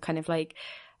mum. You're kind of like,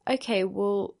 okay,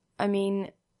 well, I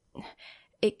mean,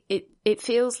 it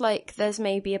feels like there's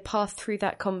maybe a path through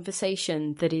that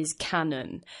conversation that is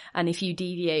canon. And if you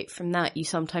deviate from that, you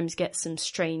sometimes get some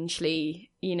strangely,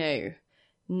 you know,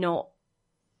 not,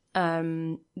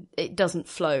 it doesn't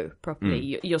flow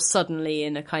properly. You're suddenly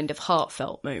in a kind of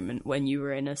heartfelt moment when you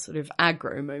were in a sort of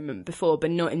aggro moment before, but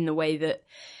not in the way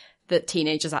that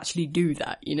teenagers actually do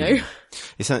that, you know?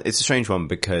 It's a strange one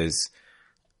because,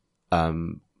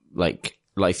 like,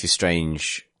 Life is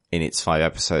Strange in its 5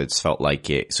 episodes felt like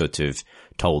it sort of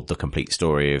told the complete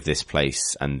story of this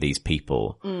place and these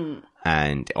people.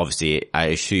 And obviously, I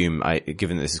assume,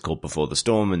 given that this is called Before the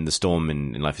Storm, and the storm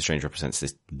in Life is Strange represents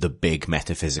the big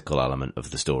metaphysical element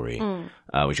of the story,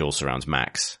 which all surrounds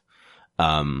Max.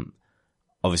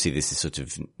 Obviously, this is sort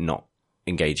of not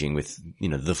engaging with, you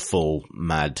know, the full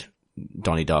mad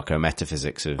Donnie Darko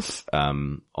metaphysics of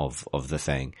the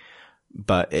thing.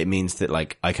 But it means that,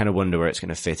 like, I kind of wonder where it's going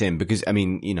to fit in because, I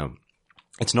mean, you know,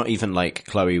 it's not even like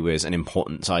Chloe was an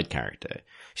important side character.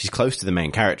 She's close to the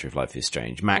main character of Life is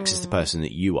Strange. Max is the person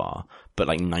that you are, but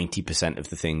like 90% of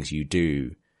the things you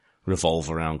do revolve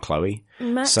around Chloe.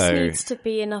 Max needs to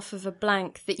be enough of a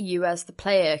blank that you as the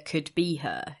player could be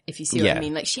her, if you see what I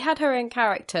mean. Like, she had her own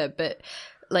character, but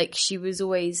like, she was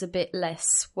always a bit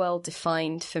less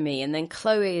well-defined for me. And then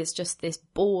Chloe is just this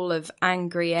ball of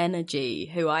angry energy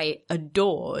who I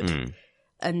adored.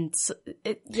 And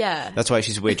that's why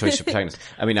she's a weird choice for protagonist.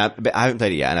 I mean, I haven't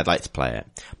played it yet and I'd like to play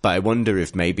it, but I wonder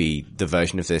if maybe the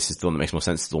version of this is the one that makes more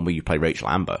sense, the one where you play Rachel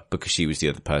Amber, because she was the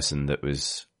other person that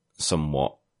was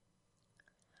somewhat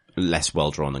less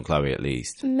well-drawn than Chloe, at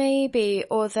least. Maybe,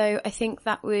 although I think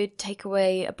that would take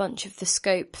away a bunch of the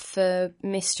scope for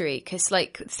mystery, because,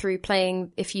 like, through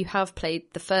playing, if you have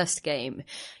played the first game,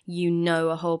 you know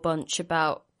a whole bunch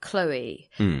about Chloe,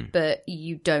 but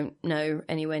you don't know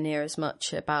anywhere near as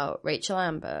much about Rachel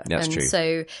Amber. That's true.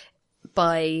 So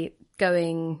by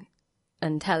going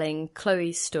and telling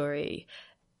Chloe's story,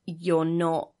 you're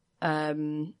not,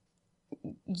 you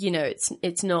know,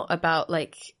 it's not about,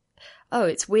 like, oh,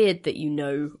 it's weird that you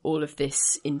know all of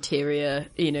this interior,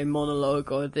 you know, monologue,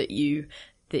 or that you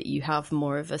have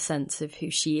more of a sense of who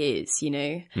she is, you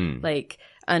know? Like,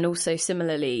 and also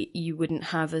similarly, you wouldn't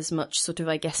have as much sort of,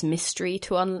 I guess, mystery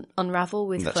to unravel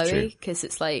with Chloe, because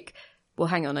it's like, well,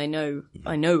 hang on, I know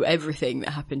everything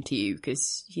that happened to you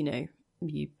because, you know,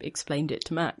 you explained it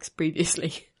to Max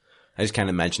previously. I just can't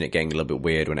imagine it getting a little bit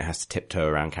weird when it has to tiptoe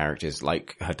around characters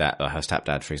like her dad or her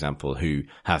stepdad, for example, who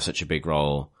have such a big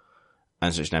role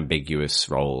and such an ambiguous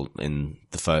role in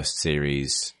the first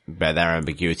series, but their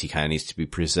ambiguity kind of needs to be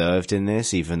preserved in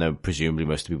this, even though presumably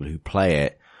most of the people who play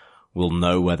it will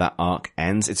know where that arc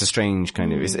ends. It's a strange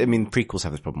kind of, I mean, prequels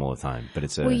have this problem all the time, but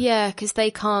it's a... Well, yeah, because they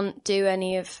can't do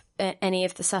any of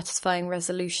the satisfying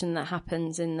resolution that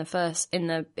happens in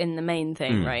the main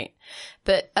thing, right?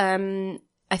 But,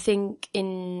 I think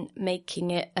in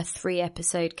making it a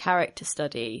 3-episode character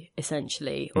study,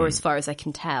 essentially, or as far as I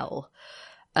can tell,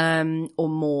 or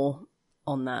more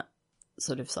on that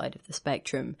sort of side of the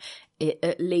spectrum, it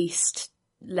at least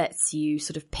lets you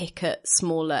sort of pick at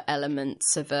smaller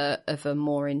elements of a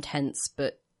more intense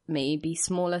but maybe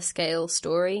smaller scale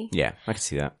story. Yeah, I can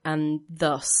see that. And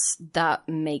thus that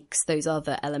makes those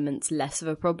other elements less of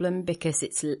a problem, because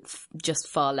it's just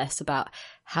far less about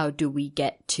how do we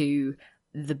get to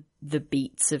the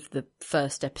beats of the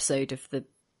first episode of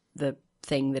the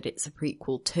thing that it's a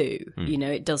prequel to. You know,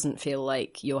 it doesn't feel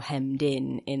like you're hemmed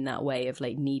in that way of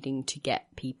like needing to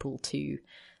get people to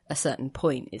a certain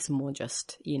point. It's more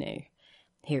just, you know,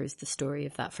 here is the story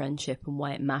of that friendship and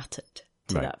why it mattered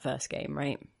to that first game,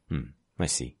 right? I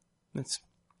see.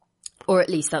 Or at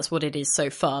least that's what it is so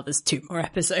far. There's 2 more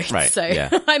episodes, Right, so yeah.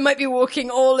 I might be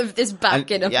walking all of this back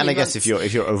in a few and I guess months.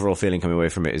 if your overall feeling coming away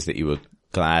from it is that you were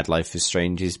glad Life is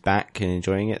Strange is back and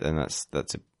enjoying it, then that's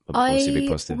obviously a big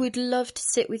I positive. would love to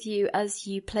sit with you as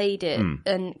you played it,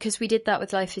 and because we did that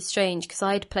with Life is Strange, because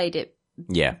I'd played it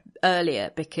Yeah.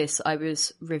 earlier because I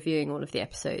was reviewing all of the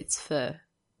episodes for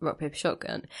Rock Paper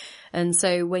Shotgun, and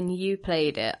so when you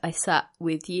played it, I sat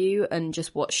with you and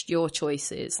just watched your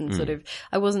choices and sort of,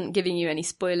 I wasn't giving you any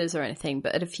spoilers or anything,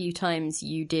 but at a few times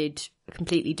you did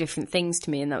completely different things to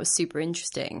me, and that was super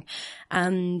interesting.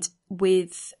 And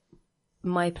with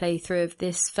my playthrough of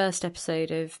this first episode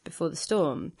of Before the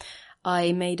Storm,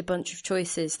 I made a bunch of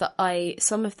choices that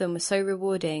some of them were so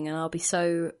rewarding, and I'll be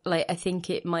so, like,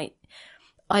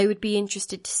 I would be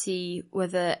interested to see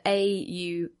whether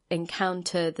you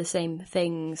encounter the same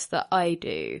things that I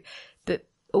do, but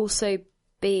also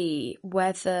B,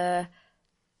 whether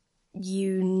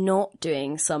you not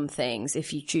doing some things,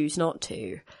 if you choose not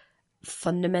to,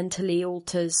 fundamentally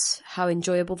alters how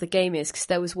enjoyable the game is. Because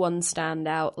there was one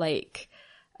standout, like,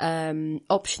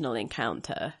 optional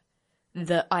encounter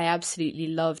that I absolutely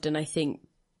loved, and I think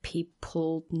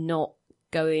people not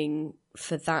going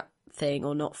for that thing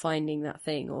or not finding that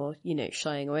thing or, you know,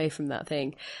 shying away from that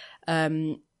thing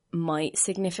might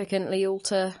significantly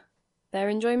alter their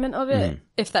enjoyment of it,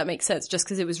 if that makes sense, just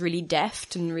because it was really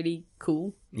deft and really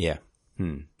cool. Yeah.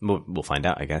 We'll find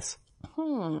out, I guess.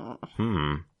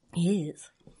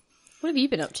 Yes. What have you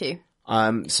been up to?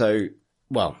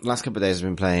 Last couple of days I've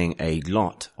been playing a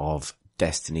lot of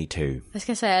Destiny 2. I was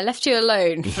going to say, I left you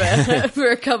alone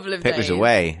for a couple of Pip days. was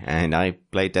away, and I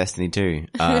played Destiny 2,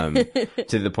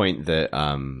 to the point that,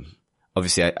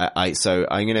 obviously so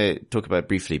I'm going to talk about it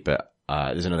briefly, but,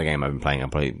 there's another game I've been playing. I'll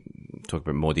probably talk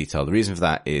about more detail. The reason for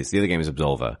that is the other game is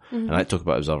Absolver, and I talk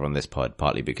about Absolver on this pod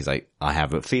partly because I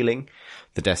have a feeling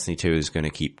that Destiny 2 is going to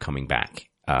keep coming back,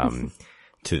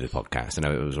 to the podcast. I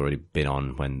know it was already been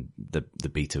on when the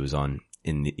beta was on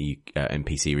in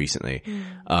PC recently.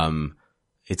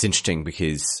 It's interesting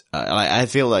because I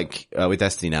feel like with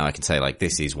Destiny now I can say like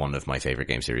this is one of my favorite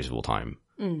game series of all time,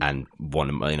 and one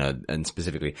of my, and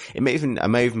specifically I may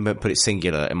even put it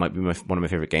singular. It might be one of my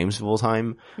favorite games of all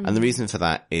time, and the reason for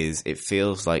that is it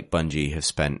feels like Bungie have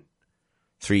spent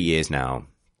 3 years now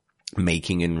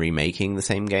making and remaking the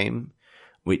same game,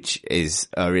 which is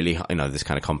a really this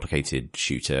kind of complicated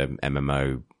shooter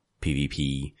MMO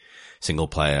PvP single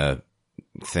player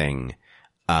thing.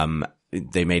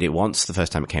 They made it once the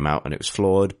first time it came out and it was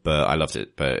flawed, but I loved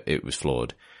it, but it was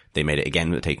flawed. They made it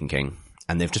again with Taken King,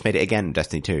 and they've just made it again in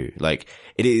Destiny 2. Like,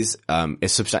 it is,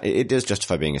 it does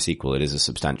justify being a sequel. It is a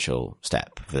substantial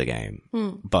step for the game,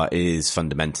 but it is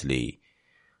fundamentally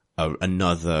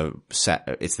another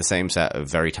set. It's the same set of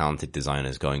very talented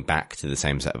designers going back to the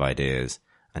same set of ideas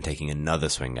and taking another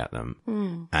swing at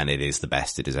them. And it is the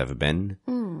best it has ever been.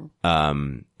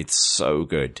 It's so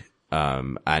good.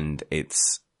 And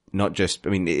it's not just,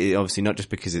 obviously not just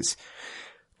because it's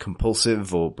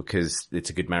compulsive or because it's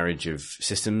a good marriage of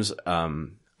systems.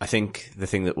 I think the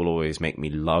thing that will always make me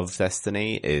love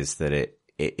Destiny is that it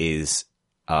is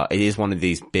one of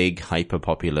these big, hyper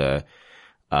popular,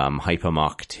 hyper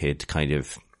marketed kind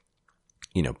of,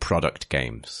 product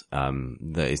games,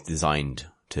 that is designed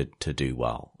to do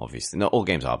well. Obviously, not all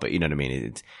games are, but you know what I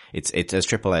mean? It's as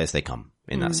AAA as they come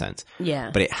in that sense. Yeah.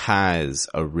 But it has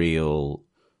a real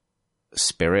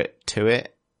spirit to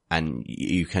it, and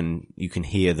you can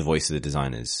hear the voice of the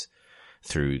designers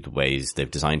through the ways they've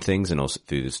designed things, and also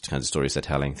through the kinds of stories they're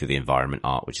telling, through the environment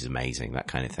art, which is amazing, that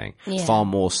kind of thing. Yeah. Far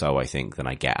more so, I think, than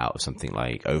I get out of something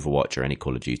like Overwatch or any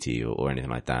Call of Duty or anything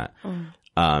like that.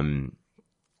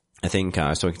 I think I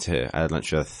was talking I had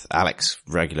lunch with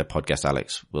regular podcast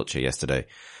Alex Wiltshire yesterday,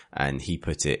 and he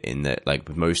put it in that, like,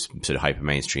 with most sort of hyper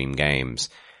mainstream games,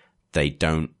 they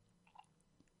don't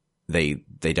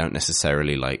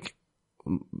necessarily like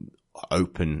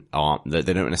open arm. They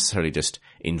don't necessarily just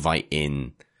invite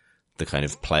in the kind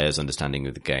of player's understanding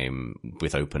of the game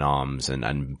with open arms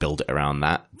and build it around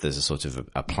that. There's a sort of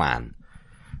a plan.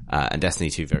 And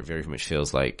Destiny 2 very, very much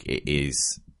feels like it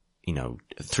is,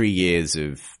 3 years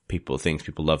of things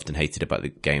people loved and hated about the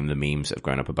game, the memes that have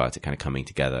grown up about it kind of coming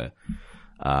together.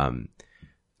 To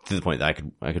the point that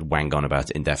I could wang on about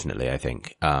it indefinitely, I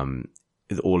think.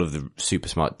 All of the super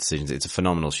smart decisions. It's a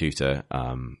phenomenal shooter.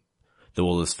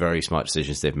 all the very smart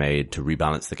decisions they've made to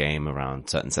rebalance the game around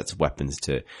certain sets of weapons,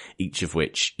 to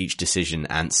each decision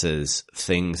answers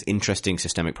interesting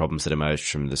systemic problems that emerged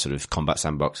from the sort of combat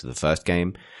sandbox of the first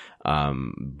game,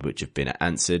 which have been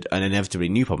answered, and inevitably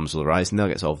new problems will arise and they'll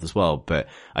get solved as well. But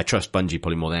I trust Bungie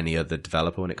probably more than any other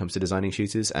developer when it comes to designing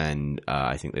shooters, and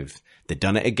I think they've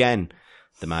done it again.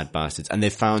 The mad bastards. And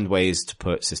they've found ways to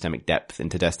put systemic depth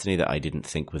into Destiny that I didn't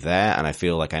think were there. And I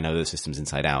feel like I know those systems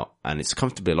inside out. And it's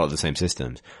comfortably a lot of the same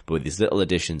systems, but with these little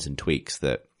additions and tweaks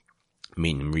that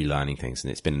mean relearning things.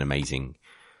 And it's been an amazing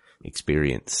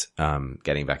experience,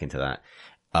 getting back into that.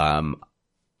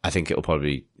 I think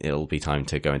it'll be time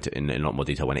to go into in a lot more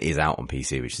detail when it is out on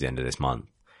PC, which is the end of this month.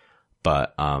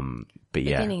 But yeah.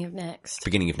 Beginning of next,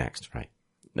 right.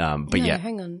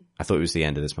 Hang on. I thought it was the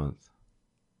end of this month.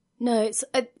 No, it's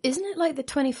isn't it like the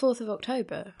 24th of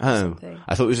October or something?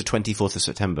 I thought it was the 24th of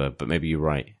September, but maybe you're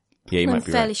right. Yeah, you might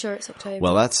be right. I'm fairly sure it's October.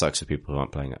 Well, that sucks for people who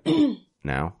aren't playing it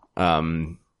now.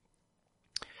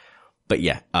 But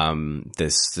yeah,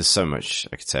 there's so much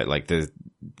I could say. Like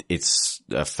it's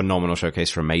a phenomenal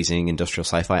showcase for amazing industrial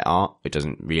sci-fi art. It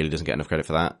doesn't get enough credit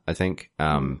for that, I think.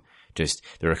 Just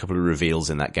there are a couple of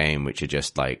reveals in that game which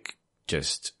are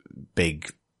just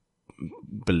big,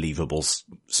 believable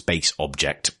space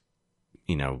object,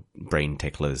 brain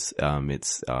ticklers. I like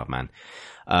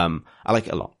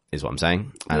it a lot, is what I'm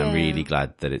saying. And I'm really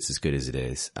glad that it's as good as it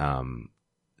is.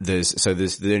 There's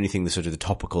the only thing, the sort of the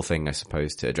topical thing, I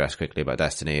suppose, to address quickly about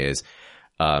Destiny is,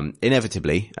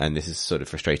 inevitably, and this is sort of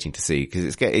frustrating to see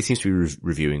because it seems to be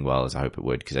reviewing well, as I hope it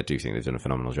would, because I do think they've done a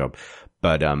phenomenal job.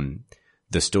 But,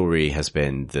 the story has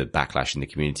been the backlash in the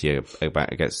community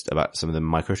about some of the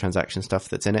microtransaction stuff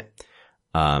that's in it.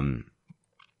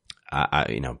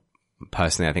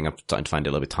 Personally, I think I'm starting to find it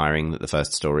a little bit tiring that the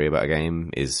first story about a game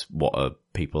is what are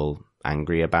people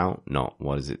angry about, not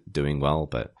what is it doing well,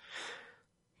 but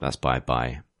that's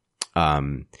bye-bye.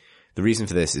 The reason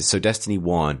for this is, so Destiny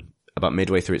 1, about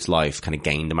midway through its life, kind of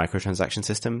gained a microtransaction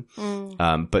system.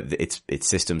 But its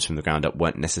systems from the ground up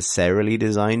weren't necessarily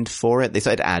designed for it. They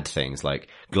started to add things like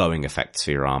glowing effects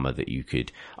for your armor that you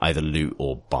could either loot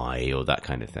or buy or that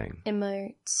kind of thing.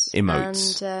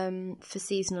 Emotes. And for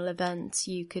seasonal events,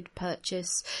 you could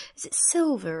purchase, is it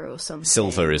silver or something?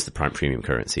 Silver is the premium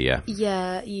currency, yeah.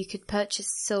 Yeah, you could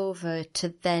purchase silver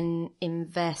to then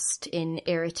invest in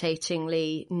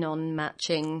irritatingly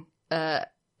non-matching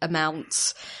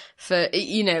amounts for,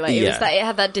 it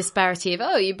had that disparity of,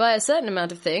 you buy a certain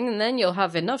amount of thing and then you'll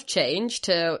have enough change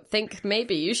to think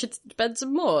maybe you should spend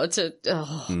some more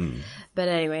But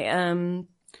anyway,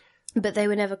 but they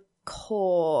were never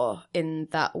core in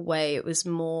that way. It was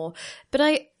more, but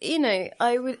I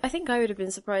think I would have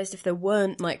been surprised if there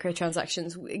weren't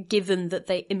microtransactions, given that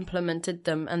they implemented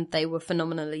them and they were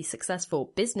phenomenally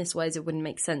successful. Business wise, it wouldn't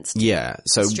make sense to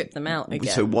strip them out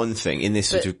again. So one thing in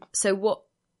this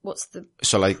what's the...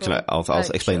 I'll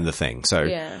explain the thing. So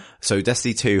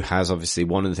Destiny 2 has obviously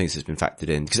one of the things that's been factored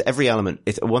in, because every element,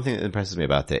 one thing that impresses me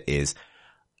about it is,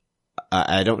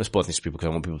 I don't want to spoil things for people because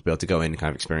I want people to be able to go in and kind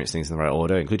of experience things in the right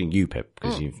order, including you, Pip,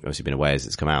 because you've obviously been away as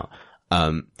it's come out.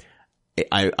 I'm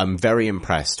very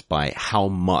impressed by how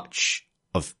much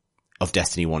of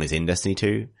Destiny 1 is in Destiny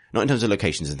 2. Not in terms of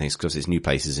locations and things, because it's new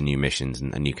places and new missions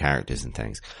and new characters and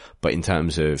things, but in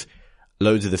terms of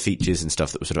loads of the features and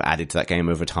stuff that were sort of added to that game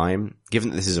over time,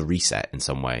 given that this is a reset in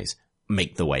some ways,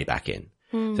 make the way back in.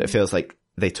 So it feels like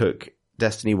they took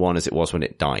Destiny 1 as it was when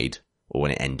it died, or when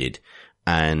it ended,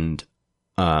 and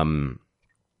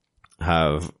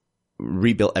have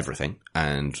rebuilt everything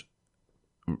and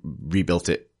rebuilt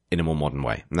it in a more modern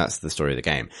way. And that's the story of the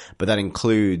game. But that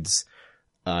includes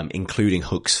including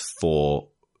hooks for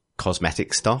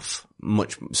cosmetic stuff.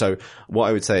 So what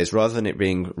I would say is, rather than it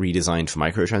being redesigned for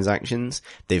microtransactions,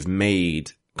 they've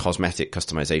made cosmetic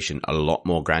customization a lot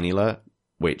more granular,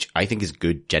 which I think is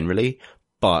good generally,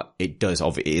 but it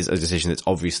is a decision that's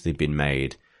obviously been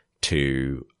made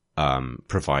to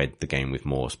provide the game with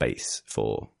more space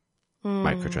for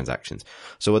microtransactions.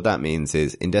 So what that means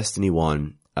is, in Destiny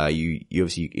 1, you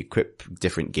obviously equip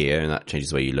different gear and that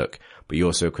changes the way you look, but you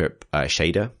also equip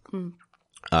shader,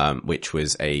 which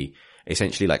was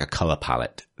essentially like a color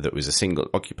palette that was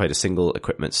occupied a single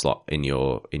equipment slot in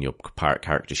your pirate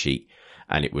character sheet,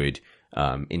 and it would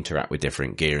interact with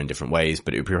different gear in different ways,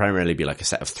 but it would primarily be like a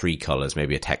set of 3 colors,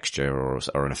 maybe a texture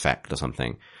or an effect or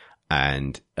something.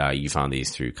 And you found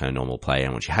these through kind of normal play,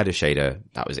 and once you had a shader,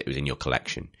 it was in your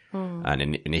collection. And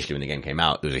initially when the game came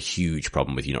out, there was a huge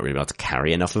problem with you not really being able to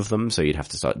carry enough of them, so you'd have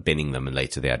to start binning them, and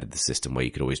later they added the system where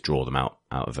you could always draw them out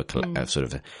of a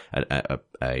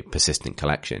persistent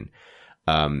collection.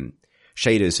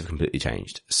 Shaders have completely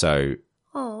changed. So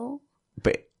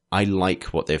but I like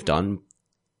what they've done.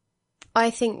 I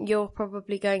think you're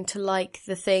probably going to like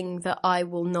the thing that I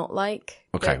will not like.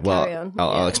 Okay, But well, carry on.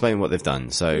 I'll explain what they've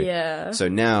done. So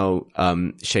now,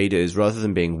 shaders, rather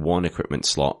than being one equipment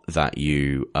slot that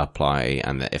you apply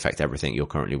and that affect everything you're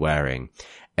currently wearing,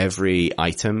 every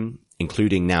item,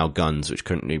 including now guns, which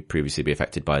couldn't previously be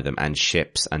affected by them, and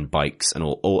ships and bikes and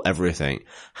all everything,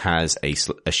 has a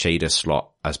shader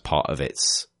slot as part of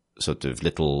its sort of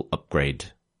little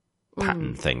upgrade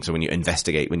pattern thing. So when you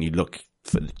investigate, when you look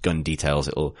for gun details,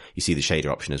 you see the shader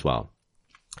option as well.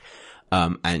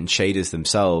 And shaders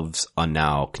themselves are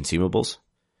now consumables,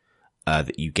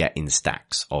 that you get in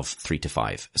stacks of 3 to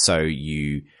 5. So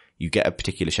you get a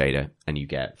particular shader and you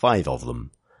get 5 of them,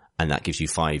 and that gives you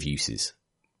 5 uses,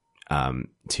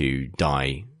 to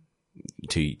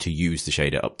use the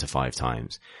shader up to 5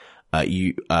 times.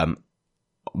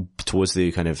 Towards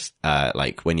the kind of,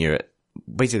 like when you're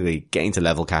basically getting to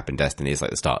level cap in Destiny is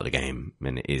like the start of the game,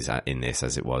 and it is in this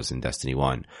as it was in Destiny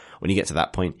 1. When you get to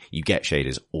that point, you get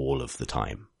shaders all of the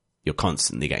time. You're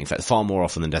constantly getting far more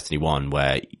often than Destiny 1,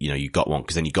 where, you got one,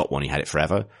 because then you got one, you had it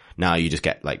forever. Now you just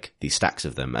get like these stacks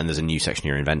of them, and there's a new section in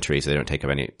your inventory, so they don't take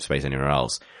up any space anywhere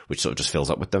else, which sort of just fills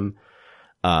up with them.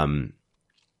 But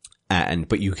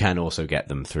you can also get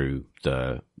them through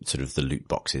the sort of the loot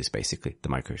boxes, basically, the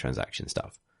microtransaction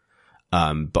stuff.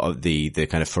 But the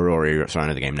kind of furore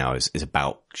surrounding the game now is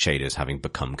about shaders having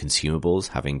become consumables,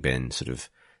 having been sort of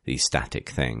these static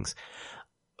things.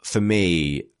 For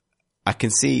me, I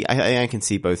can see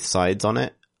both sides on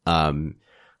it.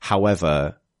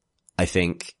 However, I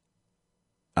think,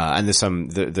 and there's some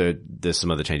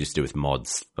other changes to do with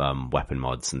mods, weapon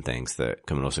mods and things that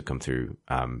can also come through,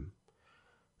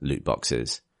 loot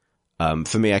boxes.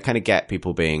 For me, I kind of get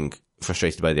people being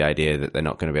frustrated by the idea that they're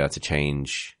not going to be able to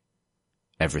change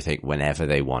everything whenever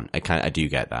they want. I do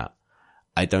get that.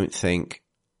 I think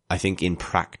in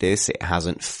practice it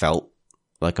hasn't felt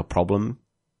like a problem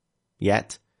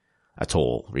yet at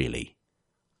all, really.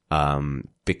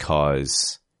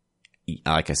 Because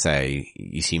like I say,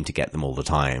 you seem to get them all the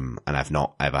time, and I've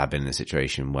not ever been in a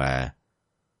situation where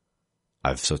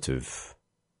I've sort of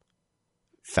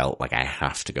felt like I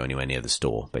have to go anywhere near the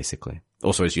store, basically.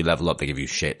 Also, as you level up, they give you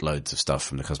shit loads of stuff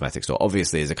from the cosmetic store.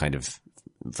 Obviously, as a kind of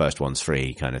first one's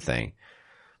free kind of thing.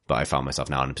 But I found myself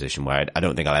now in a position where I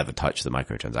don't think I'll ever touch the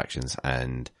microtransactions,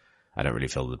 and I don't really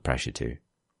feel the pressure to.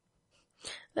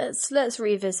 Let's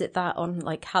revisit that on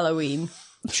like Halloween.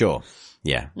 Sure.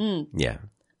 Yeah. Yeah.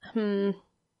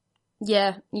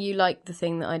 Yeah, you like the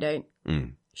thing that I don't.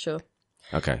 Sure.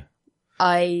 Okay.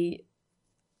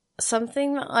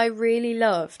 Something that I really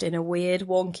loved in a weird,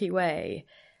 wonky way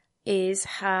is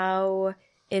how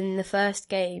in the first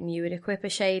game you would equip a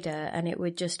shader and it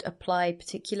would just apply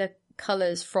particular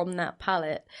colours from that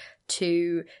palette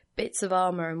to bits of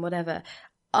armour and whatever.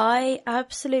 I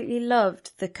absolutely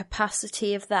loved the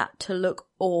capacity of that to look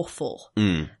awful.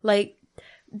 Like,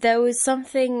 there was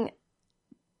something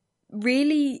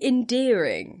really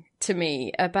endearing to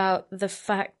me about the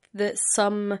fact that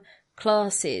some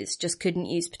classes just couldn't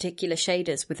use particular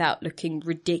shaders without looking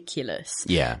ridiculous.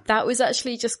 Yeah. That was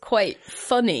actually just quite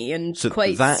funny and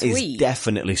quite that sweet. Is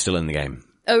definitely still in the game.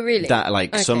 Oh, really? That,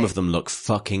 like, some of them look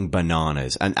fucking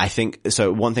bananas. And I think,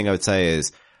 so one thing I would say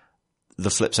is the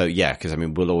flip. So yeah, because I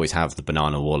mean, we'll always have the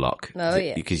banana warlock. Oh,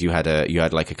 yeah. Because you had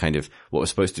like a kind of, what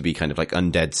was supposed to be kind of like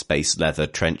undead space leather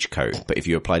trench coat. But if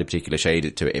you applied a particular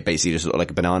shade to it, it basically just looked like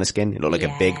a banana skin. It looked like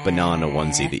a big banana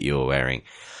onesie that you were wearing.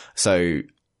 So,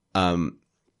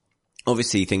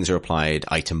 obviously things are applied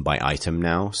item by item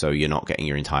now, so you're not getting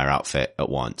your entire outfit at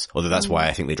once. Although that's why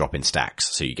I think they drop in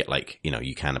stacks, so you get like,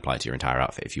 you can apply it to your entire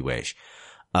outfit if you wish.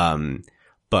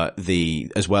 But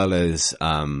as well as,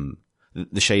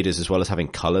 the shaders, as well as having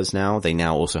colors now, they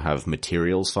now also have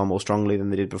materials far more strongly than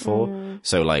they did before.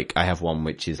 So like, I have one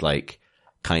which is like,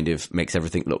 kind of makes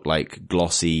everything look like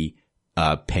glossy,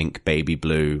 pink baby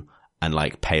blue and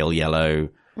like pale yellow,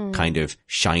 kind of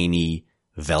shiny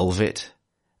velvet,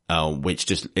 which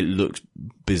just, it looks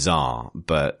bizarre,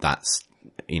 but that's,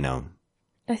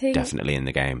 I think definitely in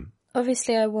the game.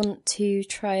 Obviously I want to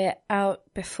try it out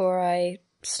before I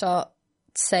start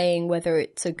saying whether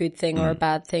it's a good thing or a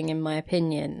bad thing, in my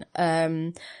opinion.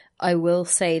 I will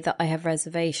say that I have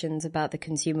reservations about the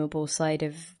consumable side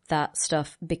of that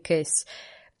stuff because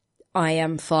I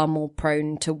am far more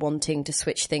prone to wanting to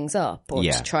switch things up or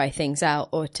to try things out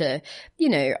or to,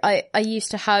 I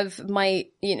used to have my,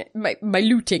 my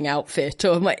looting outfit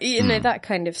or my, that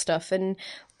kind of stuff,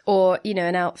 or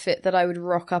an outfit that I would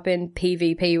rock up in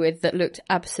PvP with that looked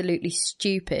absolutely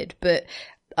stupid, but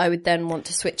I would then want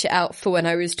to switch it out for when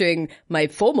I was doing my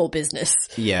formal business.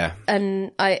 Yeah.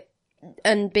 And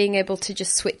and being able to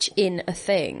just switch in a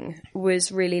thing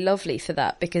was really lovely for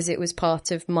that, because it was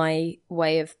part of my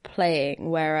way of playing.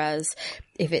 Whereas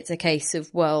if it's a case of,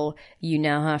 well, you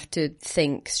now have to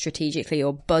think strategically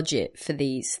or budget for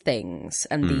these things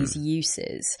and these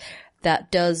uses,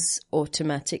 that does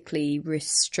automatically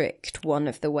restrict one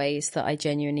of the ways that I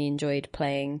genuinely enjoyed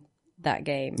playing that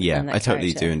game. Yeah, that I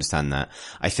totally character. do understand that.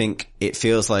 I think it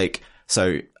feels like,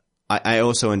 so I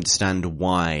also understand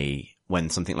why when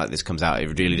something like this comes out,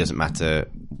 it really doesn't matter.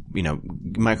 You know,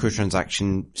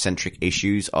 microtransaction centric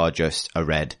issues are just a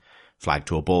red flag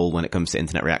to a bull when it comes to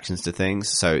internet reactions to things.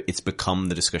 So it's become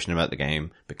the discussion about the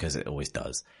game because it always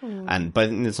does. But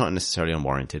it's not necessarily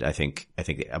unwarranted.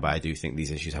 But I do think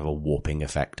these issues have a warping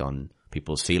effect on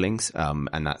people's feelings.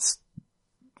 And that's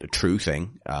a true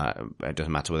thing. It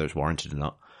doesn't matter whether it's warranted or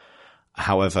not.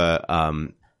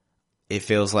 However, it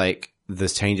feels like the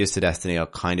changes to Destiny are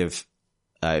kind of,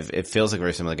 it feels like a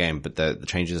very similar game, but the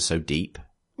changes are so deep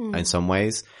in some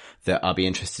ways that I'll be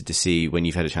interested to see, when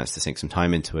you've had a chance to sink some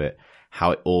time into it,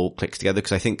 how it all clicks together.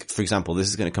 Because I think, for example, this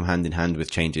is going to come hand in hand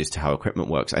with changes to how equipment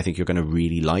works. I think you're going to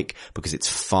really like, because it's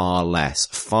far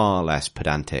less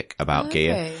pedantic about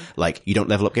gear. Like, you don't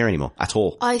level up gear anymore at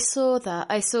all. I saw that.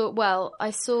 I saw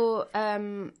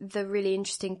the really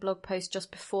interesting blog post just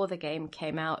before the game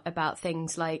came out about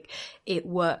things like it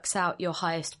works out your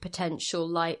highest potential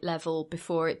light level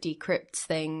before it decrypts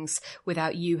things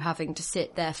without you having to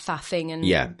sit there faffing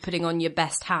and putting on your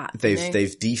best hat.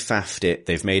 They've defaffed it.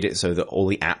 They've made it so that all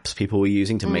the apps people were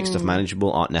using to make stuff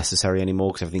manageable aren't necessary anymore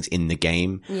because everything's in the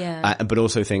game. Yeah. But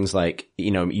also things like,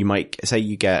 you know, you might say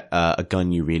you get a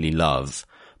gun you really love,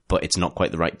 but it's not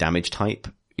quite the right damage type.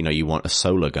 You know, you want a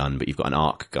solar gun, but you've got an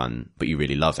arc gun, but you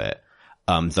really love it.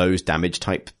 Those damage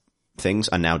type things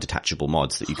are now detachable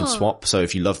mods that you can swap. So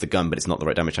if you love the gun, but it's not the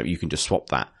right damage type, you can just swap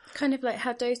that. Kind of like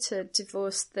how Dota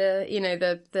divorced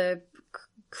the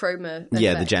chroma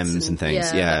the gems and things.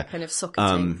 that kind of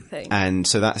socketing thing. And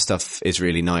so that stuff is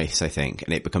really nice, I think,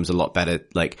 and it becomes a lot better.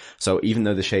 Like, so even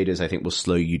though the shaders, I think, will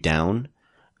slow you down,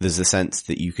 there's a sense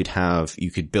that you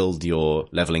could build your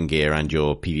leveling gear and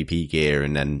your PvP gear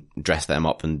and then dress them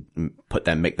up and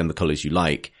make them the colors you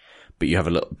like. But you have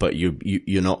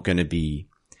you're not going to be,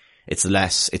 it's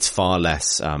far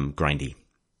less, grindy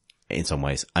in some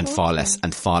ways, and far less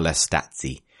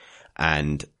statsy,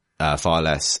 and far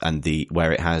less, and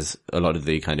where it has a lot of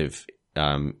the kind of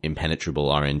impenetrable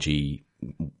RNG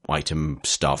item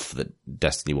stuff that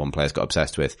Destiny 1 players got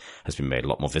obsessed with has been made a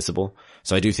lot more visible.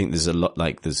 So I do think there's a lot,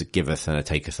 like, there's a giveth and a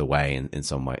taketh away in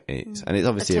some way. And it's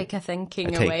obviously a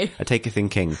taketh-ing away. A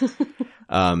taketh-ing.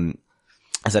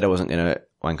 I said I wasn't going to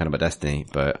wank on about Destiny,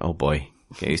 but oh boy,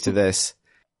 get used to this.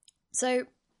 So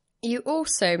you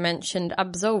also mentioned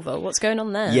Absolver. What's going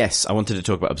on there? Yes, I wanted to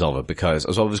talk about Absolver because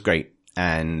Absolver's great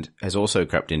and has also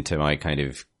crept into my kind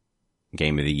of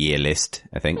game of the year list,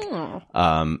 I think.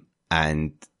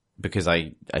 And because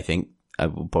I think I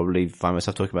will probably find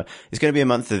myself talking about, it's going to be a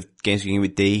month of games beginning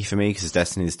with D for me because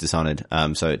Destiny's Dishonored.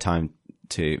 So time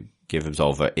to give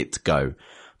Absolver its go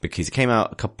because it came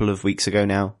out a couple of weeks ago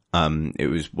now. It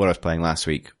was what I was playing last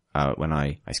week, when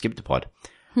I skipped the pod.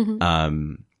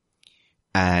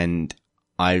 And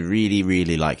I really,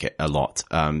 really like it a lot.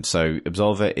 So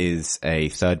Absolver is a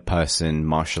third person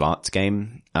martial arts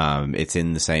game. It's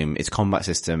in the same, its combat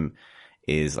system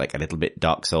is like a little bit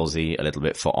Dark Souls-y, a little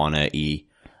bit For Honor-y,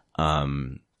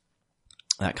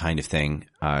 that kind of thing.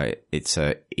 It's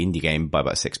a indie game by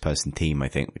about a 6-person team, I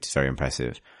think, which is very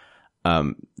impressive.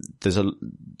 There's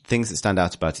things that stand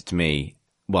out about it to me.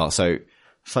 Well, so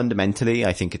fundamentally,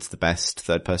 I think it's the best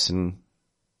third person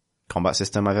combat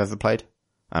system I've ever played.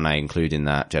 And I include in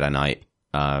that Jedi Knight,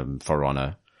 For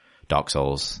Honor, Dark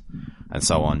Souls, and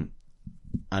so on.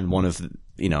 And one of,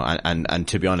 and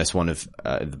to be honest, one of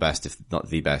the best, if not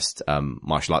the best,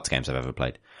 martial arts games I've ever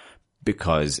played.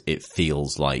 Because it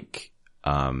feels like,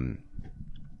 for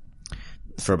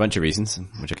a bunch of reasons,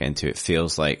 which I get into, it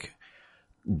feels like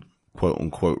quote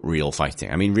unquote real fighting.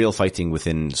 I mean, real fighting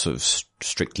within sort of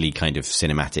strictly kind of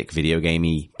cinematic video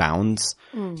gamey bounds.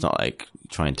 It's not like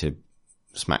trying to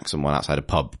smack someone outside a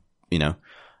pub,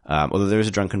 although there is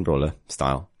a drunken brawler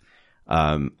style.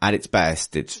 At its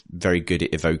best, it's very good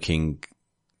at evoking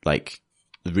like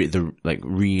the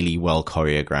really well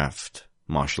choreographed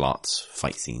martial arts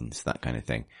fight scenes, that kind of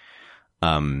thing.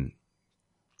 And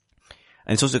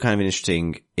it's also kind of an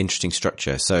interesting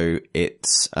structure. So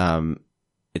it's not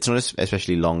an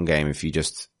especially long game if you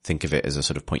just think of it as a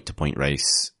sort of point to point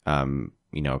race,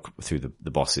 through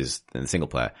the bosses in the single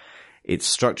player. Its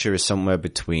structure is somewhere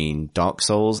between Dark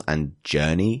Souls and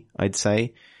Journey, I'd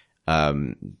say.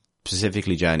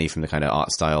 specifically Journey from the kind of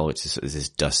art style, which is this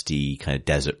dusty kind of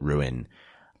desert ruin.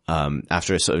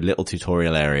 After a sort of little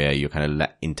tutorial area, you're kind of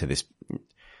let into this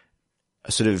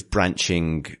sort of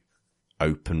branching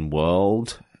open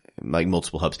world, like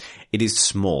multiple hubs. It is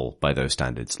small by those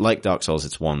standards. Like Dark Souls,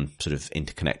 it's one sort of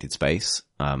interconnected space,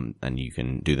 and you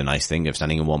can do the nice thing of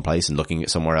standing in one place and looking at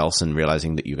somewhere else and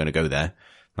realizing that you're going to go there.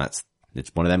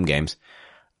 It's one of them games.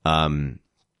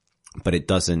 But it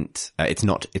doesn't, it's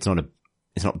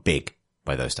not big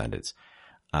by those standards.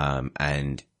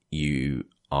 And you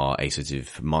are a sort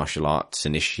of martial arts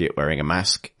initiate wearing a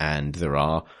mask, and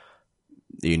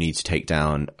you need to take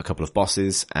down a couple of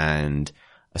bosses and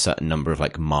a certain number of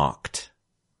like marked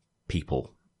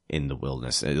people in the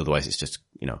wilderness. Otherwise it's just,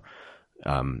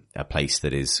 a place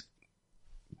that is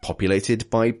populated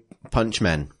by punch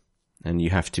men, and you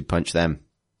have to punch them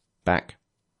back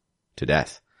to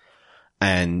death.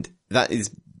 And that is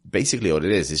basically all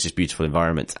it is. It's just beautiful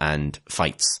environments and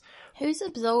fights. Who's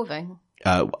absolving?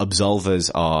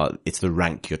 Absolvers it's the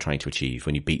rank you're trying to achieve.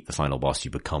 When you beat the final boss, you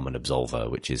become an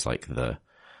absolver, which is like the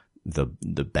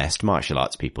best martial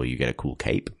arts people. You get a cool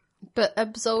cape. But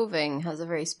absolving has a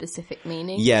very specific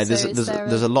meaning. Yeah, there's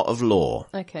a lot of lore.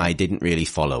 Okay. I didn't really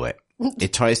follow it.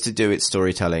 It tries to do its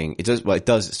storytelling. It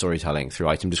does its storytelling through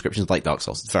item descriptions like Dark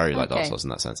Souls. It's very like Dark Souls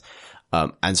in that sense.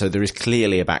 And so there is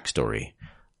clearly a backstory.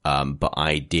 But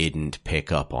I didn't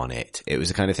pick up on it. It was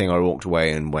the kind of thing I walked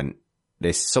away and went,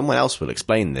 someone else will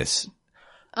explain this.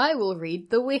 I will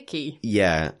read the wiki.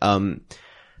 Yeah. It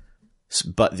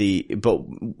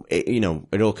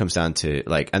all comes down to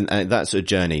like, and that's a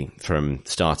journey from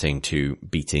starting to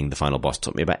beating the final boss. It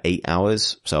took me about 8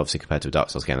 hours. So obviously compared to a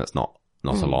Dark Souls game, that's not a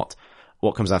lot.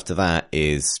 What comes after that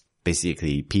is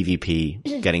basically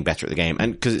PvP, getting better at the game.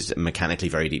 And because it's a mechanically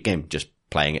very deep game, just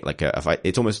playing it like a fight.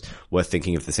 It's almost worth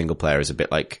thinking of the single player as a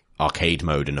bit like arcade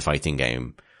mode in a fighting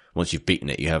game. Once you've beaten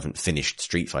it, you haven't finished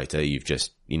Street Fighter. You've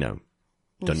just, done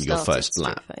your first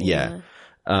lap. Yeah.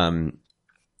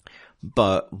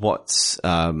 But what's,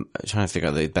 trying to figure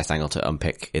out the best angle to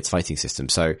unpick its fighting system.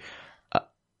 So,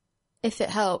 if it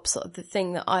helps, the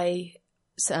thing that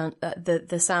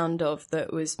the sound of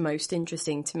that was most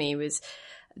interesting to me was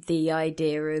the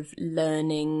idea of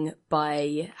learning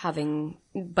by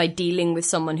dealing with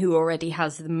someone who already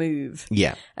has the move.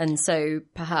 Yeah. And so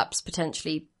perhaps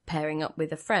potentially pairing up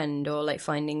with a friend, or like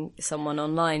finding someone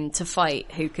online to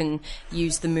fight who can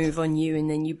use the move on you, and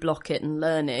then you block it and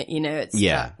learn it.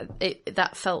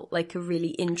 That felt like a really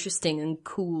interesting and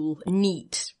cool,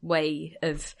 neat way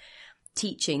of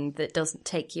teaching that doesn't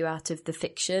take you out of the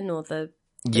fiction or the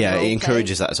it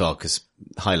encourages that as well, because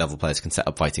high level players can set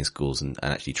up fighting schools and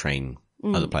actually train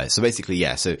other players. So basically,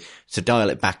 so dial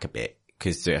it back a bit,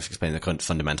 because to explain the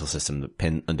fundamental system that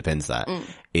underpins that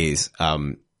is,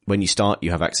 when you start, you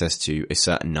have access to a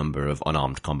certain number of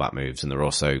unarmed combat moves, and there are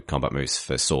also combat moves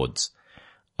for swords.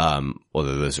 Although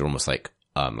those are almost like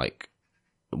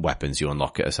weapons you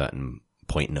unlock at a certain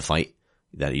point in a fight,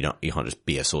 that you can't just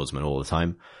be a swordsman all the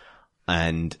time.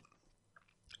 And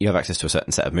you have access to a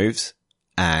certain set of moves,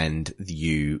 and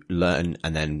you learn,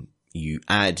 and then you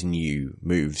add new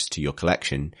moves to your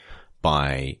collection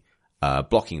by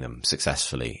blocking them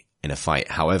successfully in a fight.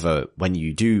 However, when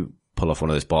you do pull off one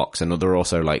of those blocks, and there are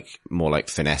also more like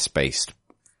finesse based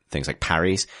things like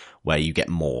parries, where you get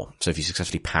more. So if you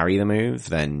successfully parry the move,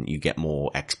 then you get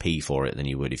more XP for it than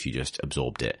you would if you just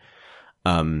absorbed it.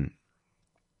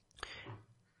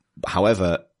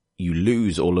 However, you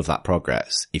lose all of that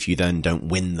progress if you then don't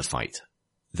win the fight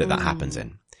that happens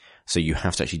in. So you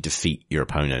have to actually defeat your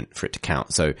opponent for it to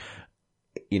count. So,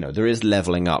 there is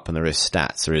leveling up, and there is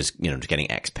stats, there is, getting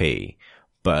XP.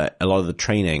 But a lot of the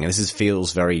training, and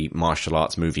feels very martial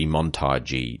arts movie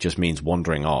montage-y, just means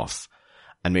wandering off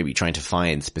and maybe trying to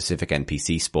find specific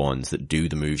NPC spawns that do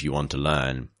the move you want to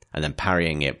learn, and then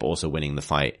parrying it, but also winning the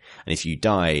fight. And if you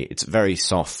die, it's very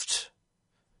soft.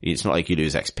 It's not like you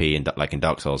lose XP like in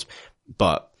Dark Souls,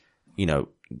 but,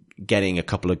 getting a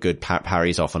couple of good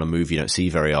parries off on a move you don't see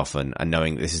very often, and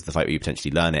knowing this is the fight where you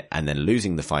potentially learn it, and then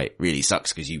losing the fight really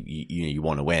sucks, because you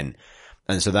want to win.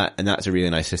 And so that's a really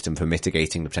nice system for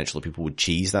mitigating the potential that people would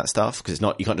cheese that stuff, because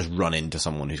you can't just run into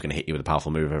someone who's going to hit you with a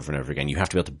powerful move over and over again. You have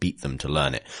to be able to beat them to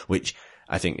learn it, which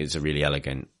I think is a really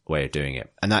elegant way of doing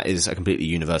it. And that is a completely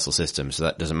universal system. So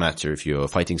that doesn't matter if you're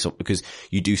fighting because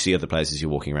you do see other players as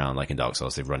you're walking around, like in Dark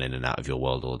Souls, they run in and out of your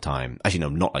world all the time. Actually, no,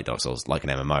 not like Dark Souls, like an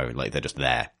MMO, like they're just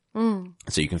there.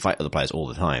 So you can fight other players all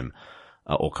the time,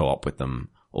 or co-op with them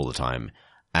all the time.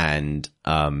 And,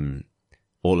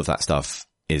 all of that stuff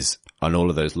and all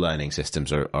of those learning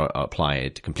systems are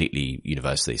applied completely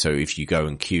universally. So if you go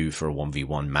and queue for a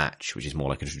 1v1 match, which is more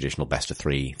like a traditional best of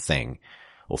 3 thing,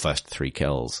 or first 3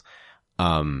 kills,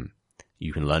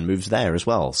 you can learn moves there as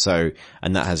well. So,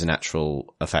 and that has a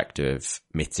natural effect of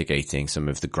mitigating some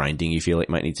of the grinding you feel like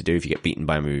you might need to do. If you get beaten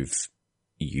by a move,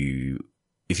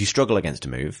 if you struggle against a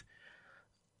move,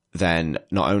 then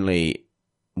not only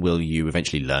will you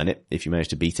eventually learn it if you manage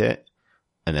to beat it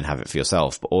and then have it for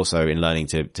yourself, but also in learning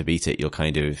to beat it,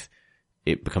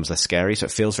 it becomes less scary. So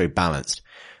it feels very balanced.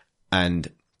 And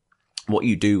what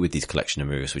you do with these collection of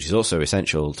moves, which is also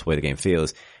essential to the way the game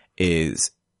feels,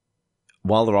 is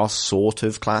while there are sort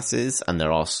of classes and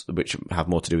which have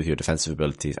more to do with your defensive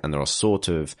abilities, and there are sort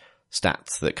of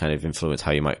stats that kind of influence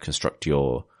how you might construct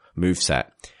your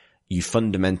moveset, you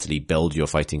fundamentally build your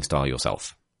fighting style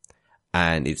yourself.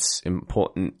 And it's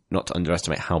important not to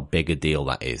underestimate how big a deal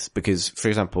that is. Because, for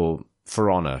example,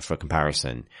 For Honor, for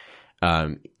comparison,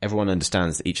 everyone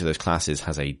understands that each of those classes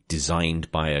has a designed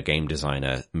by a game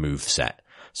designer move set.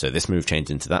 So this move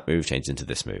changed into that move, changed into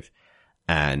this move.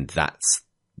 And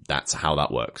that's how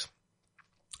that works.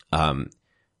 In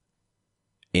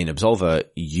Absolver,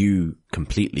 you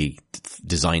completely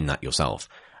design that yourself.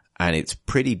 And it's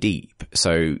pretty deep.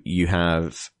 So you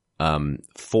have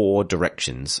 4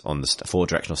 directions on the 4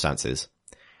 directional stances.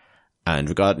 And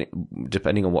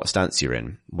depending on what stance you're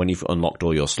in, when you've unlocked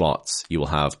all your slots, you will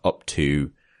have up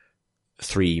to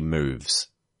 3 moves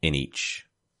in each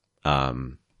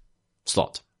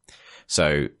slot.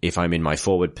 So if I'm in my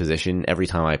forward position, every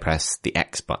time I press the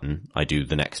X button, I do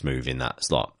the next move in that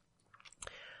slot.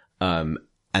 And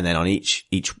then on each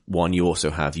one, you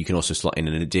can also slot in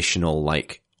an additional,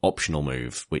 like, optional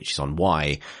move, which is on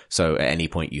Y. So at any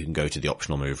point you can go to the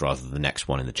optional move rather than the next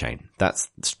one in the chain. That's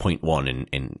point 1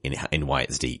 in why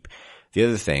it's deep. The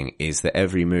other thing is that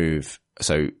every move,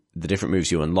 so the different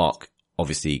moves you unlock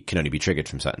obviously can only be triggered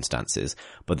from certain stances,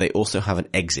 but they also have an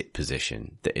exit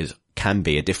position that can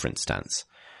be a different stance.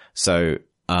 So,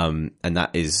 and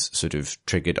that is sort of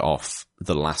triggered off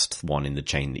the last one in the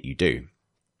chain that you do.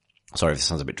 Sorry if this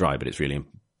sounds a bit dry, but it's really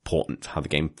important for how the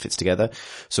game fits together.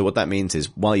 So what that means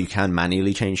is, while you can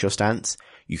manually change your stance,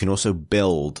 you can also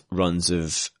build runs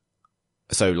of,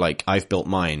 so like I've built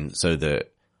mine so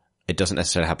that it doesn't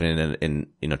necessarily happen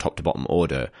in a top to bottom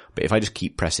order, but if I just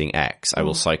keep pressing X, I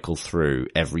will cycle through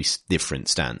every different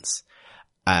stance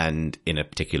and in a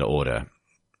particular order,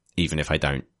 even if I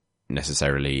don't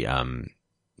necessarily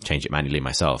change it manually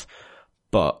myself.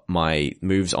 But my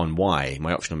moves on Y,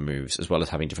 my optional moves, as well as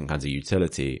having different kinds of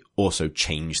utility, also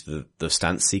change the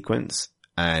stance sequence.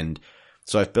 And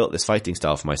so I've built this fighting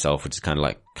style for myself, which is kind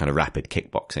of rapid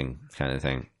kickboxing kind of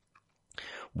thing,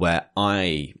 where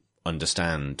I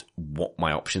understand what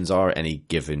my options are at any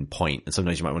given point. And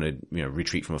sometimes you might want to,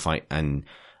 retreat from a fight and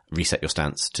reset your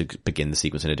stance to begin the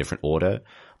sequence in a different order.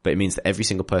 But it means that every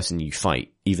single person you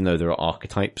fight, even though there are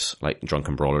archetypes, like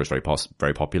Drunken Brawler is very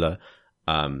popular,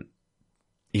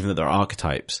 even though there are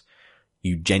archetypes,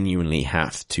 you genuinely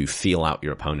have to feel out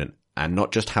your opponent, and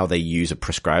not just how they use a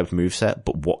prescribed moveset,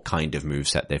 but what kind of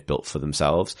moveset they've built for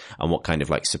themselves and what kind of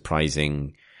like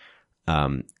surprising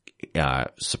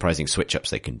switch ups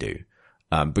they can do.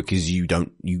 Because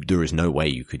there is no way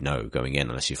you could know going in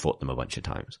unless you fought them a bunch of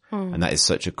times. And that is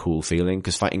such a cool feeling,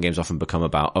 because fighting games often become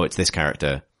about, it's this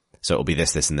character, so it'll be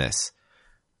this, this, and this.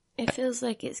 It feels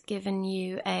like it's given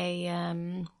you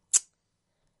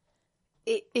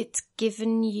it's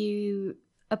given you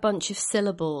a bunch of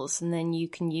syllables, and then you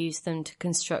can use them to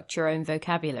construct your own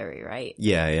vocabulary, right?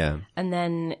 Yeah, yeah. And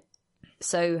then,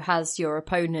 so has your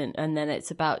opponent, and then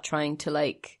it's about trying to,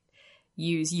 like,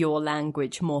 use your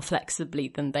language more flexibly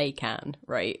than they can,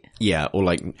 right? Yeah, or,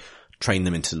 like, train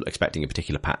them into expecting a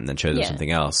particular pattern, then show them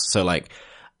something else. So, like,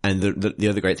 and the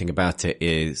other great thing about it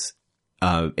is,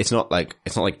 it's not like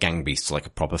Gang Beasts, like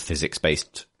a proper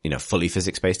physics-based, fully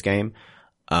physics-based game.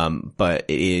 But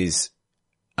it is,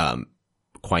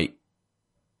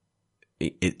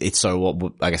 it's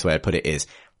so, I guess the way I'd put it is,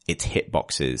 its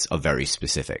hitboxes are very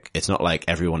specific. It's not like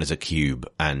everyone is a cube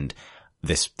and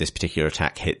this particular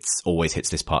attack always hits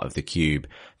this part of the cube.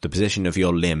 The position of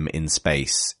your limb in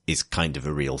space is kind of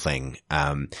a real thing.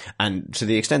 And to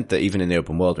the extent that even in the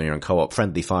open world, when you're in co-op,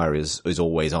 friendly fire is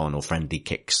always on, or friendly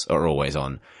kicks are always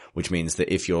on, which means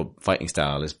that if your fighting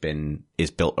style is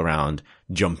built around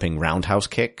jumping roundhouse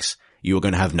kicks, you're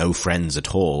going to have no friends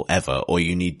at all, ever, or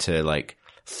you need to, like,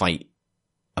 fight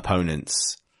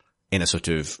opponents in a sort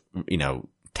of,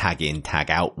 tag in,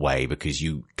 tag out way, because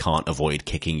you can't avoid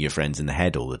kicking your friends in the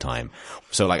head all the time.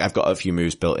 So, like, I've got a few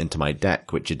moves built into my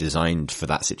deck which are designed for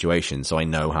that situation, so I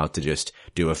know how to just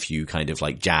do a few kind of,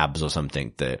 like, jabs or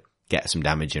something to get some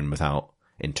damage in without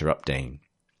interrupting.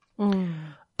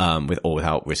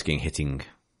 Without risking hitting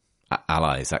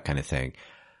allies, that kind of thing.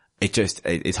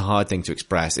 it's a hard thing to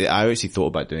express. I actually thought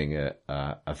about doing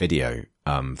a video,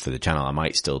 for the channel. I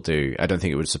might still do. I don't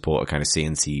think it would support a kind of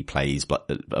CNC plays, but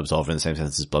Absolver in the same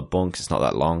sense as Bloodborne, because it's not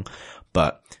that long.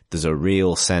 But there's a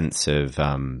real sense of,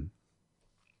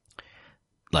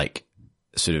 like,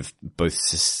 sort of both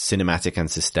cinematic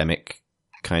and systemic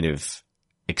kind of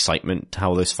excitement,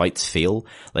 how those fights feel.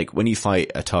 Like, when you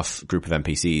fight a tough group of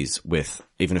NPCs with,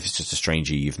 even if it's just a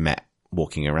stranger you've met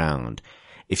walking around,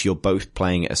 if you're both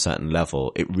playing at a certain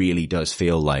level, it really does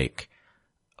feel like,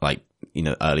 you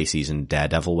know, early season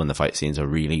Daredevil, when the fight scenes are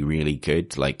really, really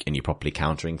good, like, and you're properly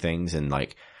countering things and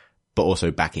like, but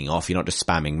also backing off. You're not just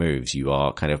spamming moves. You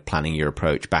are kind of planning your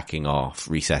approach, backing off,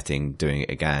 resetting, doing it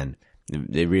again.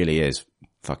 It really is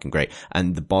fucking great.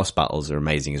 And the boss battles are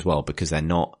amazing as well, because they're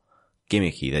not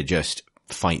gimmicky. They're just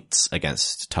fights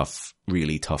against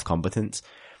really tough combatants.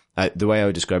 The way I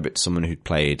would describe it to someone who'd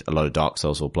played a lot of Dark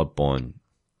Souls or Bloodborne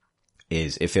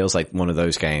is it feels like one of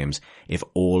those games if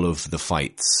all of the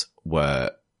fights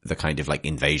were the kind of like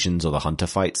invasions or the hunter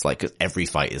fights, like, 'cause every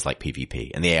fight is like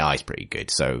PvP and the AI is pretty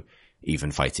good. So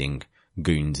even fighting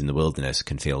goons in the wilderness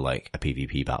can feel like a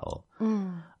PvP battle.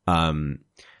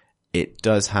 It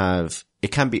does have,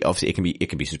 it can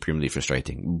be supremely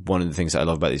frustrating. One of the things that I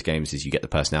love about these games is you get the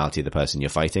personality of the person you're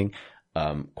fighting.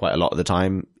 Quite a lot of the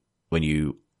time when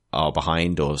you are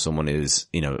behind or someone is,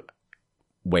 you know,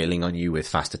 wailing on you with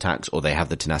fast attacks, or they have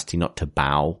the tenacity not to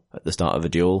bow at the start of a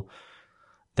duel,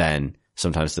 then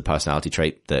sometimes the personality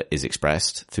trait that is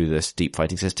expressed through this deep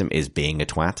fighting system is being a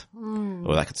twat.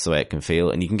 Or that's the way it can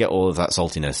feel. And you can get all of that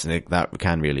saltiness, and that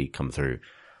can really come through,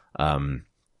 like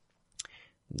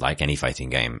any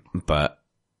fighting game. But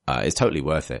it's totally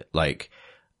worth it. Like,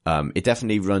 it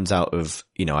definitely runs out of,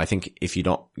 you know, I think if you're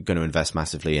not going to invest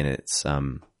massively in its,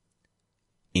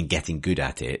 in getting good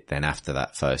at it, then after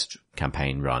that first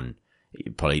campaign run,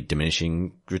 probably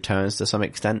diminishing returns to some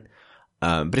extent.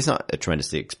 But it's not a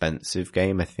tremendously expensive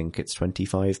game. I think it's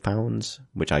 £25,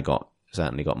 which I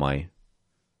certainly got my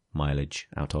mileage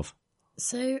out of.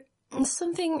 So,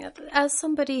 as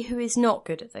somebody who is not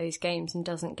good at those games and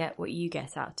doesn't get what you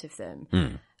get out of them,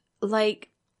 like,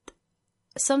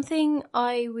 something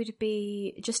I would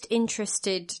be just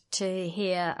interested to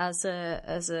hear as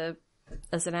an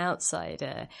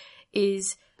outsider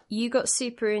is you got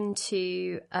super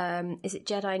into, is it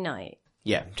Jedi Knight?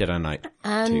 Yeah, Jedi Knight.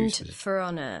 And For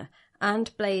Honor,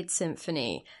 and Blade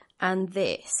Symphony, and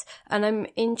this. And I'm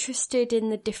interested in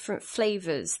the different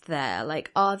flavours there.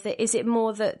 Like, is it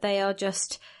more that they are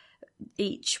just,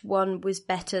 each one was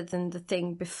better than the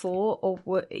thing before? Or,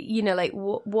 what, you know, like,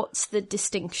 what's the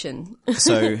distinction?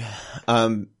 So,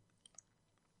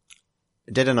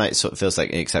 Jedi Knight sort of feels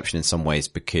like an exception in some ways,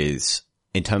 because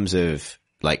in terms of,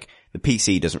 like, the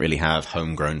PC doesn't really have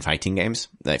homegrown fighting games.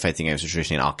 Like, fighting games are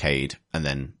traditionally an arcade and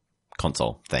then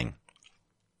console thing.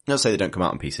 Not to say they don't come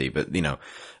out on PC, but, you know,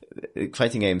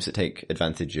 fighting games that take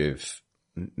advantage of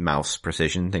mouse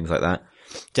precision, things like that.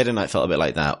 Jedi Knight felt a bit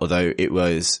like that, although it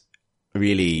was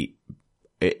really,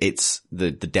 it's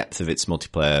the depth of its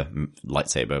multiplayer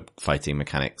lightsaber fighting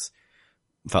mechanics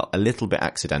felt a little bit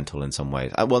accidental in some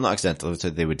ways. Well, not accidental, so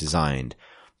they were designed,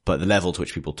 but the level to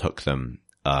which people took them,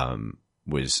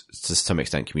 was to some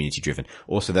extent community driven.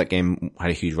 Also, that game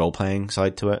had a huge role playing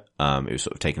side to it. It was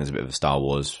sort of taken as a bit of a Star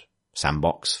Wars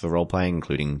sandbox for role playing,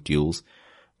 including duels,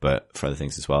 but for other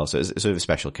things as well. So it's sort of a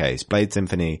special case. Blade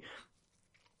Symphony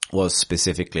was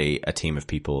specifically a team of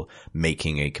people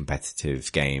making a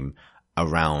competitive game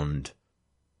around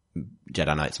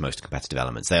Jedi Knight's most competitive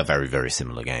elements. They are very, very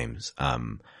similar games.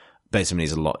 Blade Symphony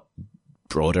is a lot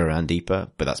broader and deeper,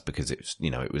 but that's because it's,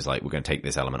 you know, it was like, we're going to take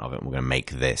this element of it and we're going to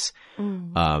make this.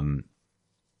 Blade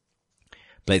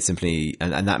Symphony,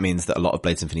 and that means that a lot of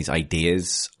Blade Symphony's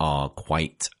ideas are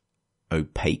quite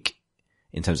opaque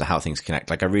in terms of how things connect.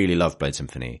 Like, I really love Blade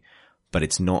Symphony, but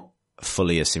it's not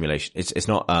fully a simulation. It's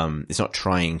not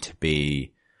trying to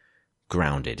be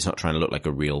grounded. It's not trying to look like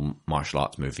a real martial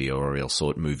arts movie or a real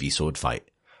sword fight,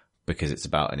 because it's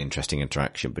about an interesting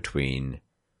interaction between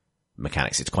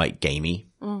mechanics. It's quite gamey.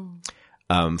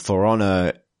 For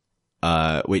Honor,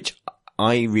 which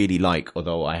I really like,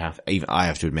 although I have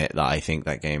to admit that I think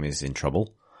that game is in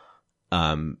trouble.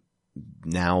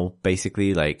 Now,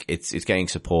 basically, like, it's getting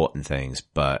support and things,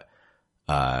 but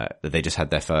they just had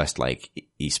their first, like,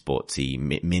 esportsy,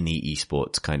 mini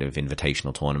esports kind of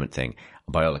invitational tournament thing.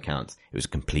 By all accounts, it was a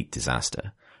complete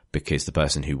disaster, because the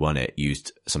person who won it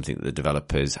used something that the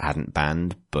developers hadn't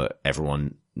banned, but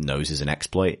everyone knows is an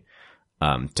exploit.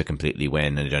 to completely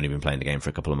win, and he'd only been playing the game for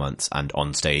a couple of months. And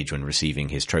on stage, when receiving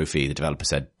his trophy, the developer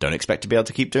said, don't expect to be able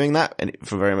to keep doing that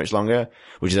for very much longer,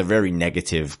 which is a very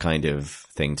negative kind of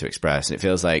thing to express. And it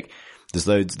feels like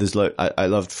I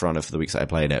loved For Honor for the weeks that I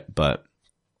played it, but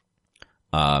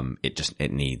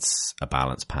it needs a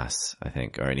balance pass, I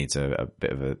think, or it needs a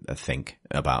bit of a think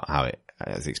about how it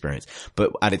as experience.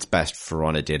 But at its best, For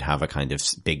Honor did have a kind of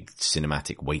big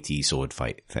cinematic weighty sword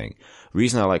fight thing. The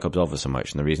reason I like Absolver so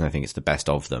much, and the reason I think it's the best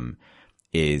of them,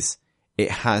 is it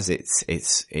has its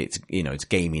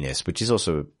gaminess, which is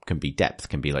also can be depth,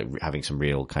 can be like having some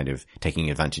real kind of taking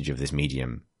advantage of this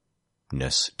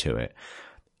mediumness to it.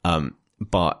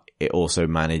 But it also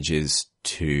manages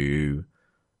to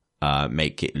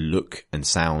make it look and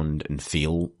sound and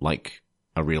feel like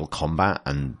a real combat,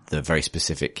 and the very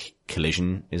specific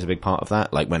collision is a big part of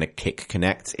that. Like when a kick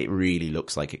connects, it really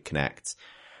looks like it connects.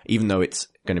 Even though it's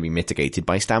going to be mitigated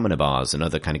by stamina bars and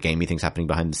other kind of gamey things happening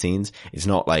behind the scenes, it's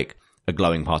not like a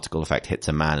glowing particle effect hits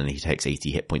a man and he takes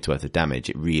 80 hit points worth of damage.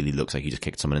 It really looks like you just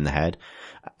kicked someone in the head.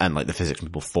 And like the physics when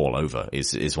people fall over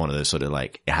is one of those sort of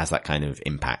like, it has that kind of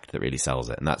impact that really sells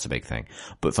it. And that's a big thing.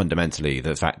 But fundamentally,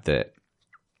 the fact that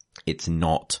it's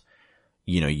not,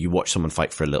 you watch someone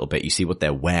fight for a little bit, you see what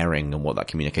they're wearing and what that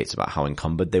communicates about how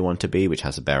encumbered they want to be, which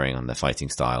has a bearing on their fighting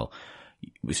style.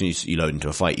 As soon as you load into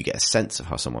a fight, you get a sense of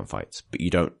how someone fights, but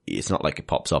it's not like it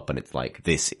pops up and it's like,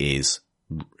 this is,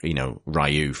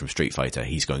 Ryu from Street Fighter.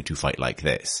 He's going to fight like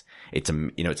this. It's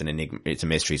an enigma, it's a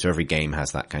mystery. So every game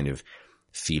has that kind of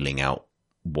feeling out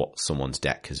what someone's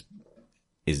deck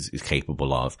is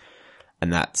capable of.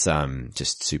 And that's,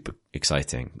 just super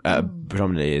exciting.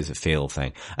 Predominantly is a feel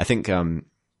thing. I think,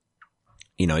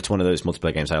 it's one of those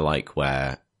multiplayer games I like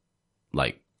where,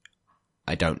 like,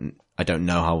 I don't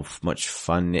know how much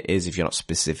fun it is if you're not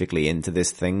specifically into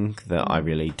this thing that I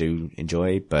really do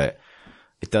enjoy, but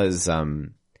it does, I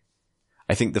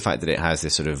think the fact that it has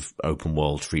this sort of open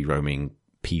world free roaming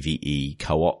PvE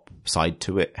co-op side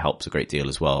to it helps a great deal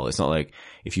as well. It's not like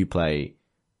if you play,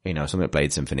 something like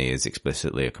Blade Symphony is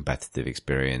explicitly a competitive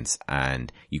experience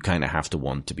and you kind of have to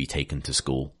want to be taken to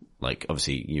school. Like,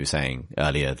 obviously, you were saying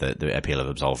earlier that the appeal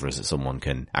of Absolver is that someone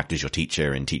can act as your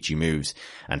teacher and teach you moves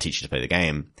and teach you to play the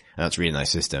game. And that's a really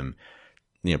nice system.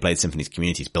 Blade Symphony's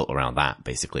community is built around that,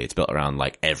 basically. It's built around,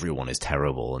 like, everyone is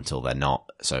terrible until they're not.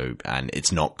 So, and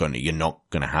you're not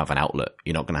gonna have an outlet.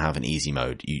 You're not gonna have an easy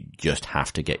mode. You just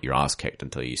have to get your ass kicked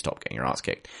until you stop getting your ass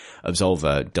kicked.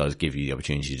 Absolver does give you the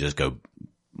opportunity to just go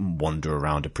wander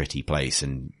around a pretty place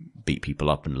and beat people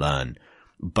up and learn.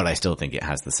 But I still think it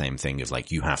has the same thing of,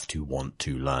 like, you have to want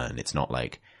to learn. It's not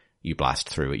like you blast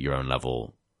through at your own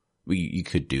level. You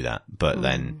could do that, but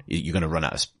then you're going to run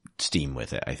out of steam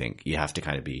with it. I think you have to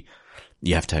kind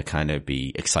of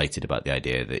be excited about the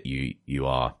idea that you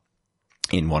are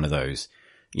in one of those,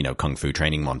 kung fu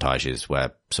training montages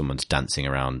where someone's dancing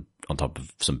around on top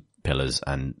of some pillars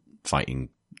and fighting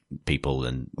people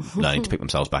and learning to pick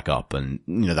themselves back up, and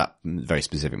that very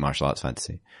specific martial arts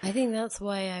fantasy. I think that's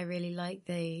why I really like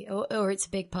or it's a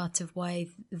big part of why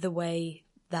the way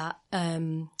that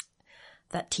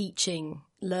that teaching,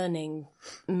 learning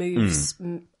moves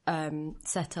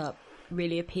set up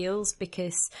really appeals,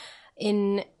 because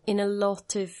in a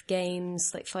lot of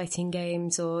games, like fighting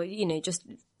games or just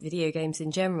video games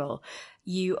in general,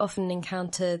 you often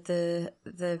encounter the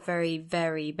very,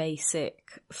 very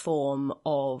basic form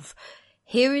of,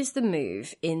 here is the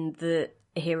move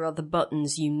here are the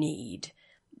buttons you need.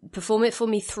 Perform it for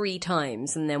me 3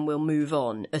 times and then we'll move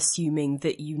on, assuming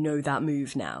that you know that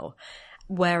move now.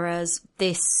 Whereas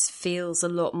this feels a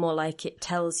lot more like it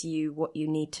tells you what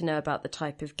you need to know about the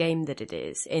type of game that it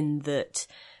is, in that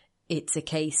it's a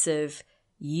case of,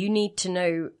 you need to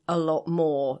know a lot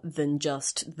more than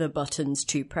just the buttons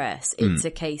to press. It's a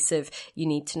case of, you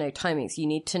need to know timings. You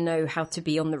need to know how to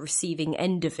be on the receiving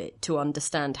end of it to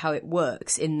understand how it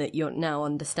works, in that you're now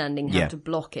understanding how to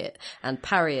block it and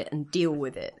parry it and deal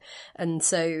with it. And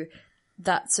so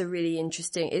that's a really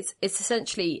interesting, it's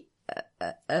essentially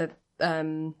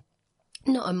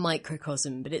not a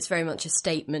microcosm, but it's very much a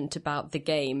statement about the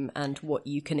game and what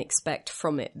you can expect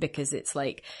from it, because it's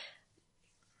like,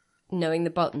 knowing the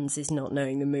buttons is not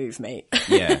knowing the move, mate.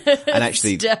 Yeah. And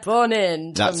actually, step on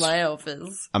in to my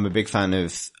office. I'm a big fan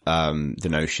of the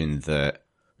notion that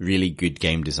really good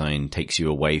game design takes you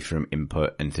away from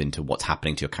input and into what's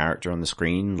happening to your character on the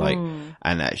screen. Like,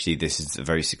 and actually this is a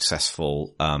very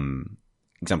successful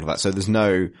example of that. So there's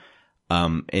no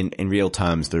in real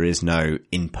terms, there is no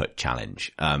input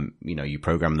challenge. You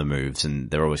program the moves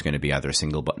and they're always going to be either a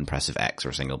single button press of X or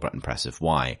a single button press of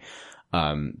Y.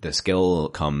 The skill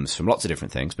comes from lots of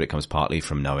different things, but it comes partly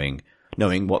from knowing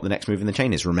knowing what the next move in the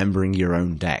chain is, remembering your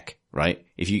own deck, right?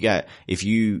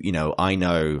 I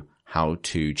know how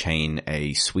to chain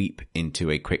a sweep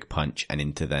into a quick punch and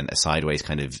into then a sideways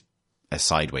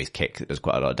kick that does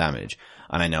quite a lot of damage.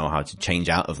 And I know how to change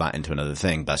out of that into another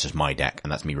thing. That's just my deck,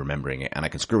 and that's me remembering it. And I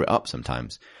can screw it up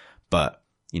sometimes. But,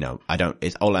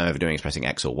 it's all I'm ever doing is pressing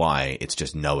X or Y. It's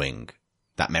just knowing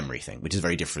that memory thing, which is a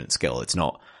very different skill. It's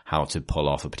not how to pull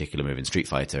off a particular move in Street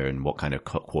Fighter and what kind of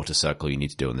quarter circle you need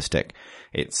to do on the stick.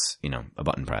 It's, a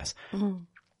button press. Mm-hmm. And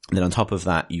then on top of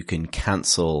that, you can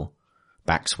cancel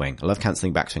backswing. I love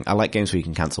canceling backswing. I like games where you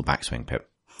can cancel backswing, Pip.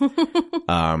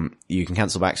 You can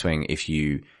cancel backswing if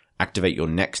you activate your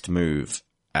next move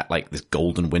at like this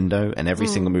golden window, and every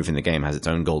single move in the game has its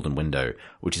own golden window,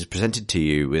 which is presented to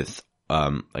you with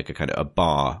like a kind of a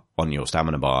bar on your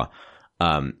stamina bar,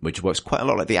 which works quite a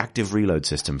lot like the active reload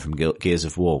system from Gears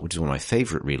of War, which is one of my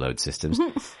favorite reload systems.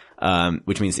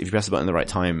 Which means if you press the button at the right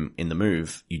time in the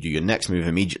move, you do your next move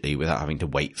immediately without having to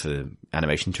wait for the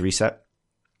animation to reset.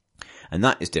 And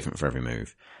that is different for every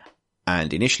move.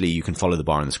 And initially you can follow the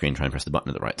bar on the screen, try and press the button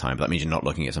at the right time, but that means you're not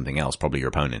looking at something else, probably your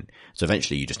opponent. So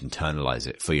eventually you just internalize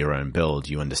it for your own build.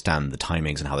 You understand the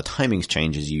timings, and how the timings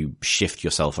change as you shift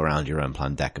yourself around your own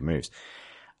planned deck of moves.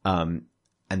 And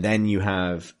then you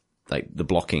have like the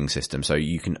blocking system. So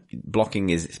blocking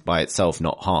is by itself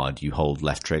not hard. You hold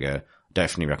left trigger.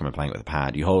 Definitely recommend playing it with a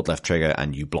pad. You hold left trigger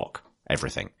and you block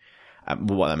everything.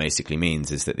 What that basically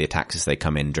means is that the attacks as they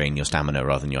come in drain your stamina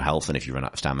rather than your health. And if you run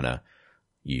out of stamina,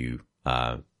 you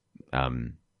start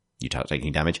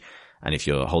taking damage. And if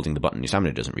you're holding the button, your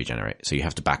stamina doesn't regenerate. So you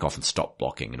have to back off and stop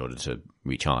blocking in order to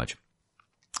recharge.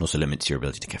 Also limits your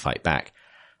ability to fight back.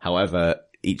 However,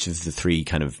 each of the three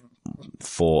kind of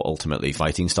 4 ultimately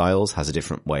fighting styles has a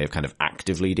different way of kind of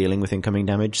actively dealing with incoming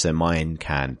damage. So mine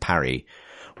can parry,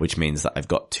 which means that I've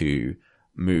got to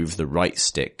move the right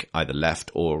stick either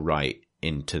left or right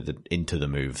into the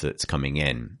move that's coming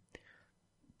in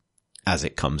as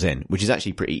it comes in, which is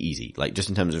actually pretty easy. Like just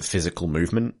in terms of physical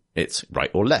movement, it's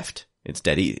right or left. It's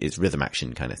dead easy. It's rhythm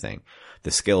action kind of thing.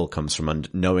 The skill comes from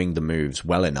knowing the moves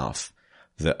well enough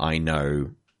that I know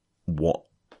what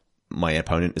my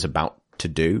opponent is about to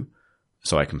do,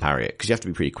 so I can parry it. Because you have to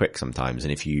be pretty quick sometimes,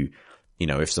 and if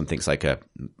if something's like a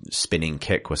spinning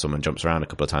kick where someone jumps around a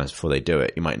couple of times before they do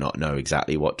it, you might not know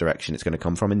exactly what direction it's going to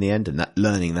come from in the end, and that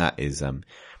learning that is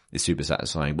super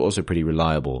satisfying, but also pretty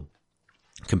reliable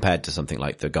compared to something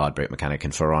like the guard break mechanic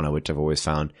in For Honor, which I've always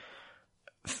found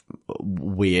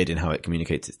weird in how it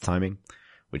communicates its timing,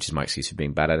 which is my excuse for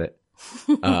being bad at it.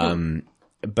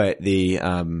 But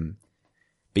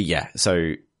yeah,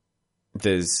 so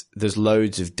there's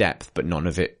loads of depth, but none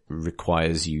of it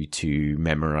requires you to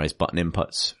memorize button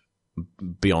inputs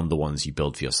beyond the ones you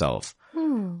build for yourself.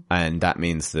 And that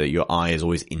means that your eye is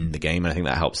always in the game. And I think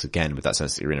that helps again with that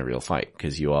sense that you're in a real fight,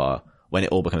 because when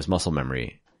it all becomes muscle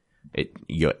memory,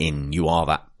 you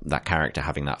are that character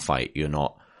having that fight. You're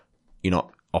not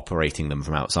operating them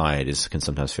from outside, as can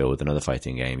sometimes feel with another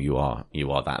fighting game. You are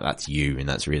that's you, and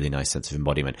that's a really nice sense of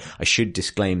embodiment. I should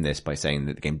disclaim this by saying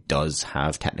that the game does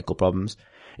have technical problems.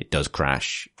 It does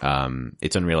crash.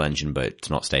 It's Unreal Engine, but it's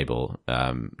not stable.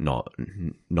 Not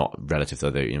relative to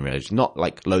other Unreal Engine. Not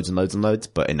like loads and loads and loads,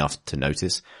 but enough to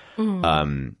notice.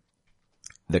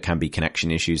 There can be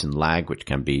connection issues and lag, which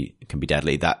can be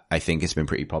deadly. That I think has been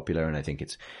pretty popular, and I think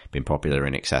it's been popular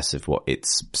in excess of what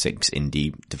its 6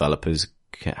 indie developers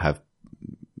can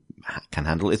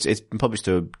handle. It's been published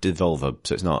to a Devolver,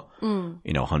 so it's not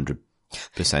 100%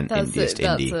 indie.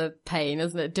 That's a pain,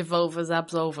 isn't it? Devolver's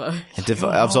Absolver.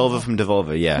 Absolver from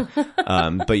Devolver, yeah.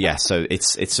 But yeah, so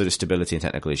it's sort of stability and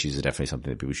technical issues are definitely something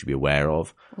that people should be aware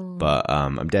of. But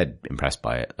I'm dead impressed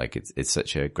by it. Like it's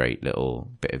such a great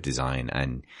little bit of design,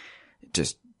 and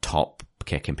just top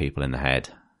kicking people in the head.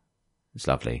 It's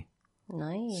lovely.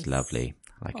 Nice. It's lovely.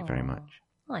 I like it very much.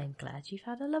 I'm glad you've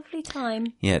had a lovely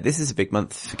time. Yeah, this is a big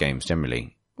month for games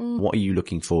generally. What are you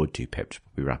looking forward to, Pip,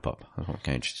 before we wrap up? I'm kind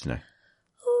of interested to know.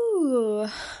 Ooh,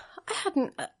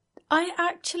 I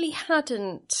actually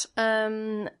hadn't,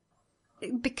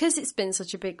 because it's been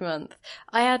such a big month,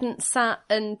 I hadn't sat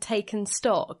and taken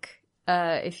stock,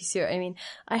 if you see what I mean.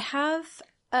 I have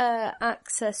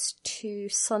access to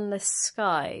Sunless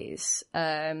Skies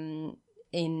in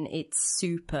its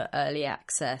super early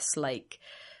access, like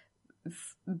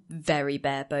very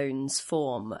bare bones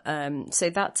form. So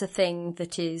that's a thing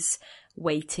that is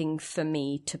waiting for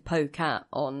me to poke at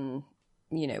on,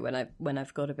 when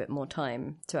I've got a bit more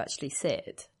time to actually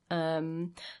sit.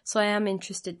 So I am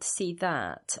interested to see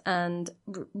that. And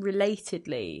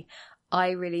relatedly, I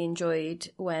really enjoyed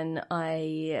when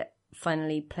I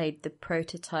finally played the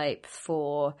prototype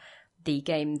for the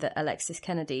game that Alexis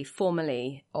Kennedy,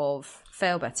 formerly of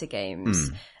Fail Better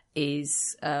Games,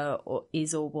 is or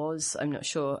was, I'm not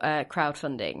sure,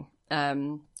 crowdfunding.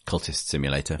 Cultist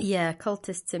Simulator. Yeah,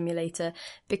 Cultist Simulator,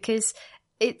 because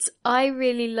I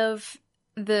really love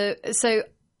so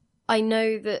I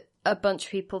know that a bunch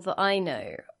of people that I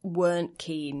know weren't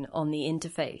keen on the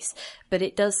interface, but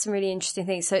it does some really interesting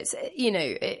things. So it's,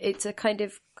 it's a kind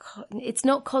of, it's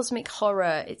not cosmic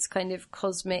horror, it's kind of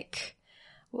cosmic,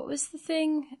 what was the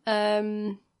thing?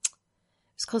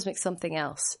 It's cosmic something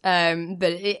else.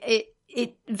 But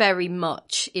it very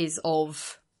much is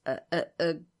of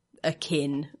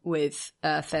akin with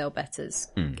Fail Better's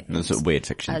games. That's a weird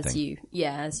fiction thing.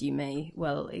 As you may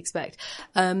well expect.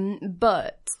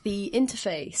 But the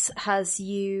interface has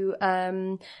you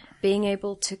being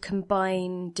able to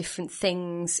combine different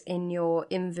things in your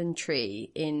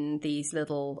inventory in these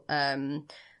little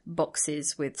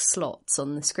boxes with slots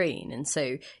on the screen. And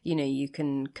so, you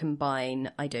can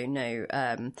combine, I don't know,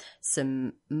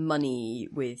 some money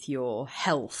with your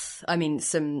health. I mean,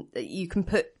 you can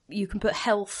put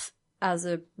health as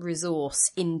a resource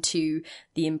into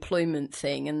the employment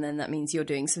thing, and then that means you're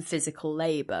doing some physical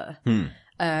labor.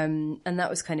 And that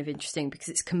was kind of interesting because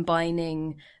it's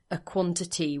combining a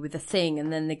quantity with a thing,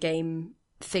 and then the game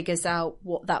figures out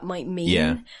what that might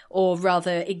mean, or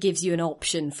rather it gives you an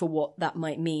option for what that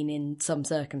might mean in some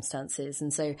circumstances.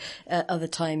 And so other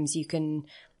times you can,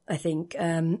 I think,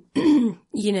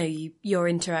 you're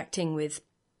interacting with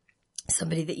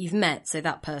somebody that you've met, so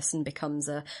that person becomes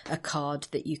a card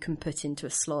that you can put into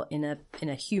a slot in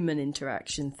a human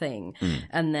interaction thing.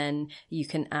 And then you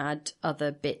can add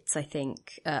other bits, I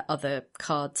think, other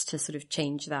cards to sort of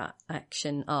change that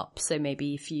action up. So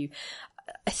maybe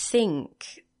I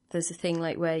think there's a thing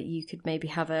like where you could maybe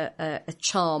have a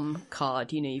charm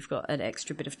card, you've got an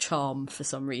extra bit of charm for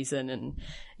some reason, and,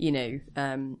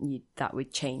 that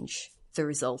would change the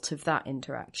result of that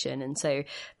interaction. And so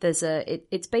there's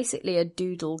it's basically a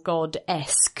Doodle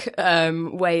God-esque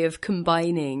way of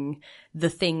combining the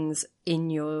things in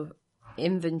your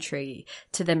inventory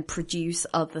to then produce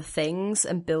other things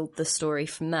and build the story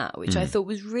from that, which I thought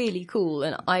was really cool,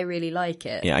 and I really like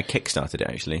it. Yeah, I kickstarted it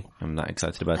actually. I'm that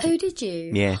excited about it. Oh, did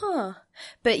you? Yeah. Huh.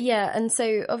 But yeah, and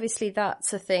so obviously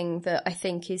that's a thing that I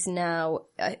think is now,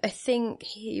 I think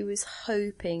he was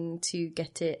hoping to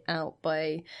get it out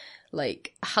by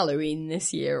like Halloween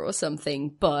this year or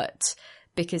something, but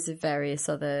because of various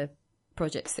other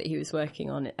projects that he was working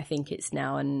on, I think it's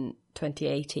now an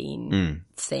 2018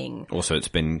 thing. Also, it's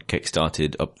been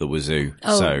kickstarted up the wazoo.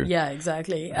 Oh, so yeah,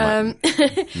 exactly.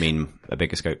 Mean a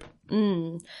bigger scope.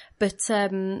 But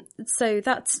so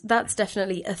that's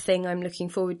definitely a thing I'm looking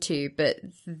forward to. But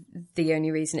the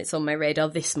only reason it's on my radar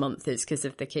this month is because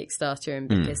of the Kickstarter, and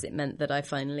because it meant that I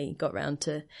finally got round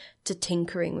to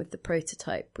tinkering with the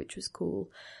prototype, which was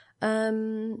cool.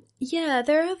 Yeah,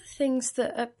 there are other things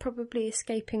that are probably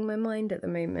escaping my mind at the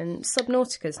moment.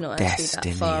 Subnautica's not actually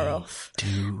that far off.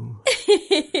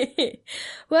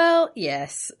 Well,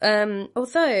 yes.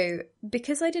 Although,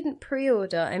 because I didn't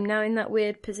pre-order, I'm now in that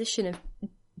weird position of,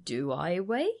 do I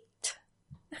wait?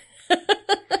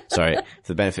 Sorry,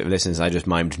 for the benefit of listeners, I just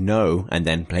mimed no and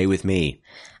then play with me.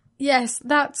 Yes,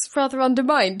 that's rather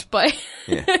undermined by...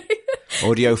 Yeah.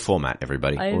 Audio format,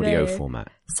 everybody. Audio know. Format.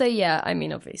 So yeah, I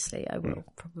mean, obviously I will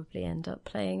probably end up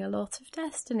playing a lot of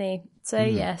Destiny. So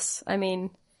yes, I mean,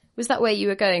 was that where you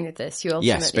were going with this? You ultimately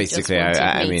yes, basically, just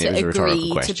wanted me it to was a rhetorical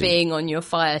agree question. to being on your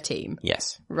fire team.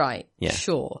 Yes. Right. Yeah.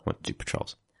 Sure. Want to do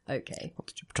patrols. Okay. Want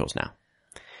to do patrols now.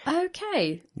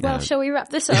 Okay. Well, shall we wrap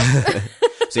this up?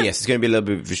 So yes, it's going to be a little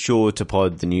bit of a shorter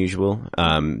pod than usual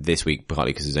this week,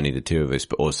 partly because there's only the two of us,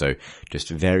 but also just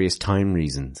for various time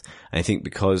reasons. And I think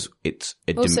because it's...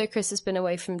 Also, Chris has been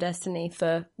away from Destiny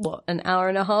for, an hour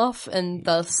and a half, and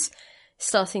thus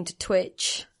starting to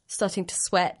twitch, starting to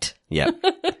sweat. Yeah.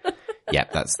 Yeah,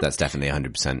 that's definitely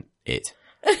 100% it.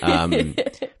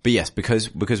 But yes,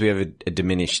 because we have a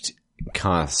diminished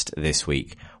cast this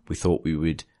week, we thought we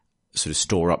would sort of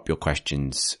store up your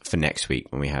questions for next week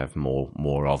when we have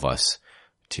more of us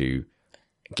to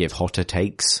give hotter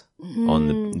takes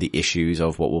on the issues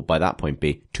of what will by that point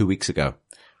be 2 weeks ago.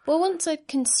 Well, once I'd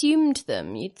consumed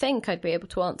them, you'd think I'd be able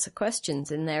to answer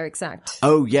questions in their exact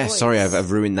Oh, yes, voice. sorry,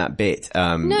 I've ruined that bit.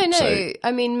 No, so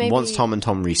I mean, maybe... once Tom and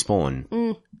Tom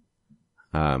respawn,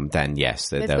 then yes,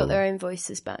 they've got their own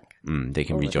voices back. They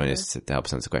can rejoin us to help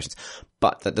us answer questions.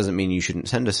 But that doesn't mean you shouldn't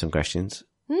send us some questions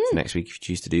for next week if you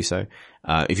choose to do so.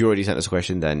 If you already sent us a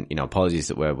question, then, apologies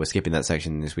that we're skipping that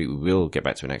section this week. We will get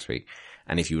back to it next week.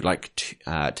 And if you would like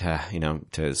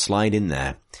to slide in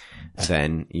there,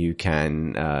 then you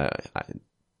can,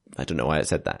 I don't know why I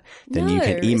said that. Then you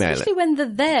can email it. Especially when the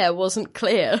there wasn't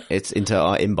clear. It's into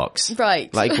our inbox.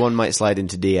 Right. Like one might slide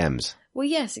into DMs. Well,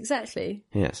 yes, exactly.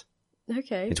 Yes.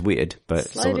 Okay. It's weird, but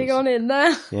Sliding on in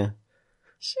there. Yeah.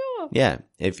 Sure. Yeah.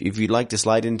 If you'd like to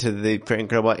slide into the Crate and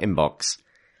Crowbar inbox,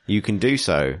 you can do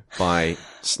so by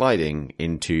sliding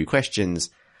into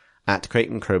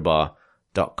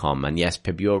questions@crateandcrowbar.com. And yes,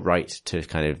 Pib, you're right to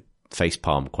kind of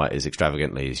facepalm quite as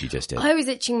extravagantly as you just did. I was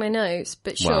itching my nose,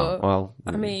 but sure. Well,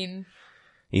 I mean...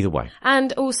 either way.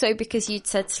 And also because you'd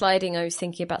said sliding, I was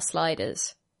thinking about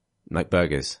Sliders. Like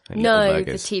burgers. Like No, little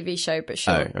burgers. the TV show, but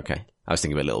sure. Oh, okay. I was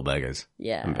thinking about little burgers.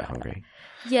 Yeah. I'm a bit hungry.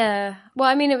 Yeah. Well,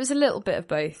 I mean, it was a little bit of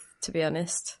both, to be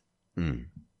honest. Mm.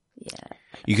 Yeah.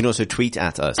 You can also tweet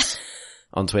at us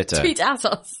on Twitter. Tweet at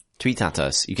us. Tweet at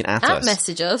us. You can at us.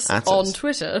 Message us At on us.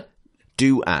 Twitter.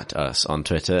 Do at us on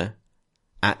Twitter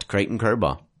at Crate and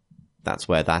Crowbar. That's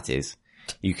where that is.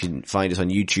 You can find us on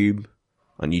YouTube,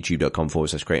 on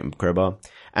youtube.com/Crate and Crowbar.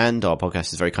 And our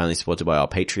podcast is very kindly supported by our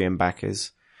Patreon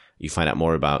backers. You find out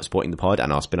more about supporting the pod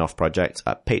and our spin-off project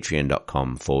at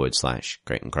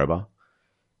patreon.com/Crate and Crowbar.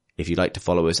 If you'd like to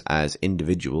follow us as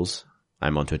individuals,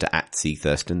 I'm on Twitter at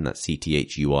CThurston. That's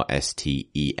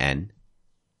CTHURSTEN.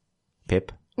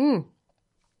 Pip?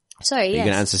 Sorry, Are you yes.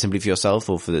 going to answer simply for yourself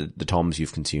or for the Toms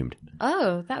you've consumed?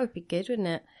 Oh, that would be good, wouldn't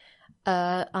it?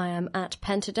 I am at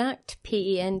Pentadact,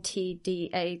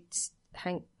 PENTDA.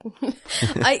 Hank.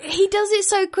 He does it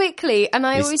so quickly, and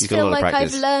I always he's got a feel lot of like I've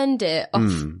practice. learned it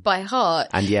off by heart.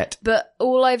 And yet, But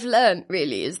all I've learned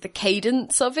really is the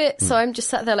cadence of it. So I'm just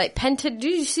sat there like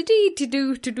pentadoo.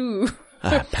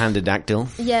 Pandadactyl.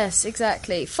 Yes,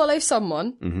 exactly. Follow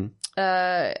someone. Mm-hmm.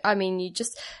 I mean, you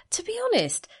just, to be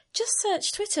honest, just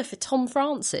search Twitter for Tom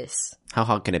Francis. How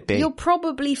hard can it be? You'll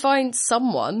probably find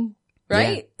someone,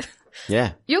 right?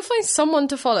 Yeah. You'll find someone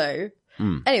to follow.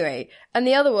 Anyway, and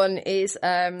the other one is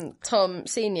Tom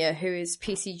Senior, who is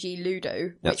PCG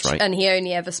Ludo. That's right. And he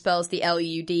only ever spells the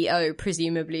LUDO,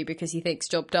 presumably because he thinks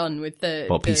job done with the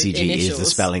Well, the PCG initials. is the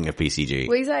spelling of PCG.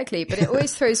 Well, exactly, but it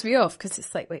always throws me off because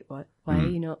it's like, wait, what? Why are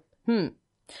you not? And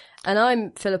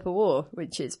I'm Philippa War,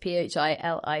 which is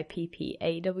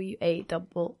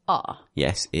PHILIPPAWARR.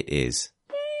 Yes, it is.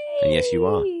 And yes, you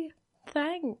are.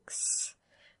 Thanks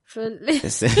for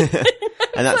listening.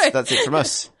 And that's it from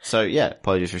us. So yeah,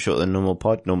 apologies for shorter than normal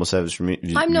pod, normal service from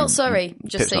I'm not sorry,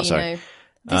 just Pip's so not you sorry.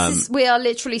 know. We are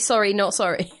literally sorry, not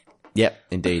sorry. Yep,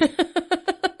 indeed.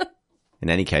 In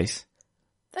any case,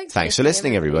 Thanks thanks for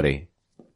listening, everybody.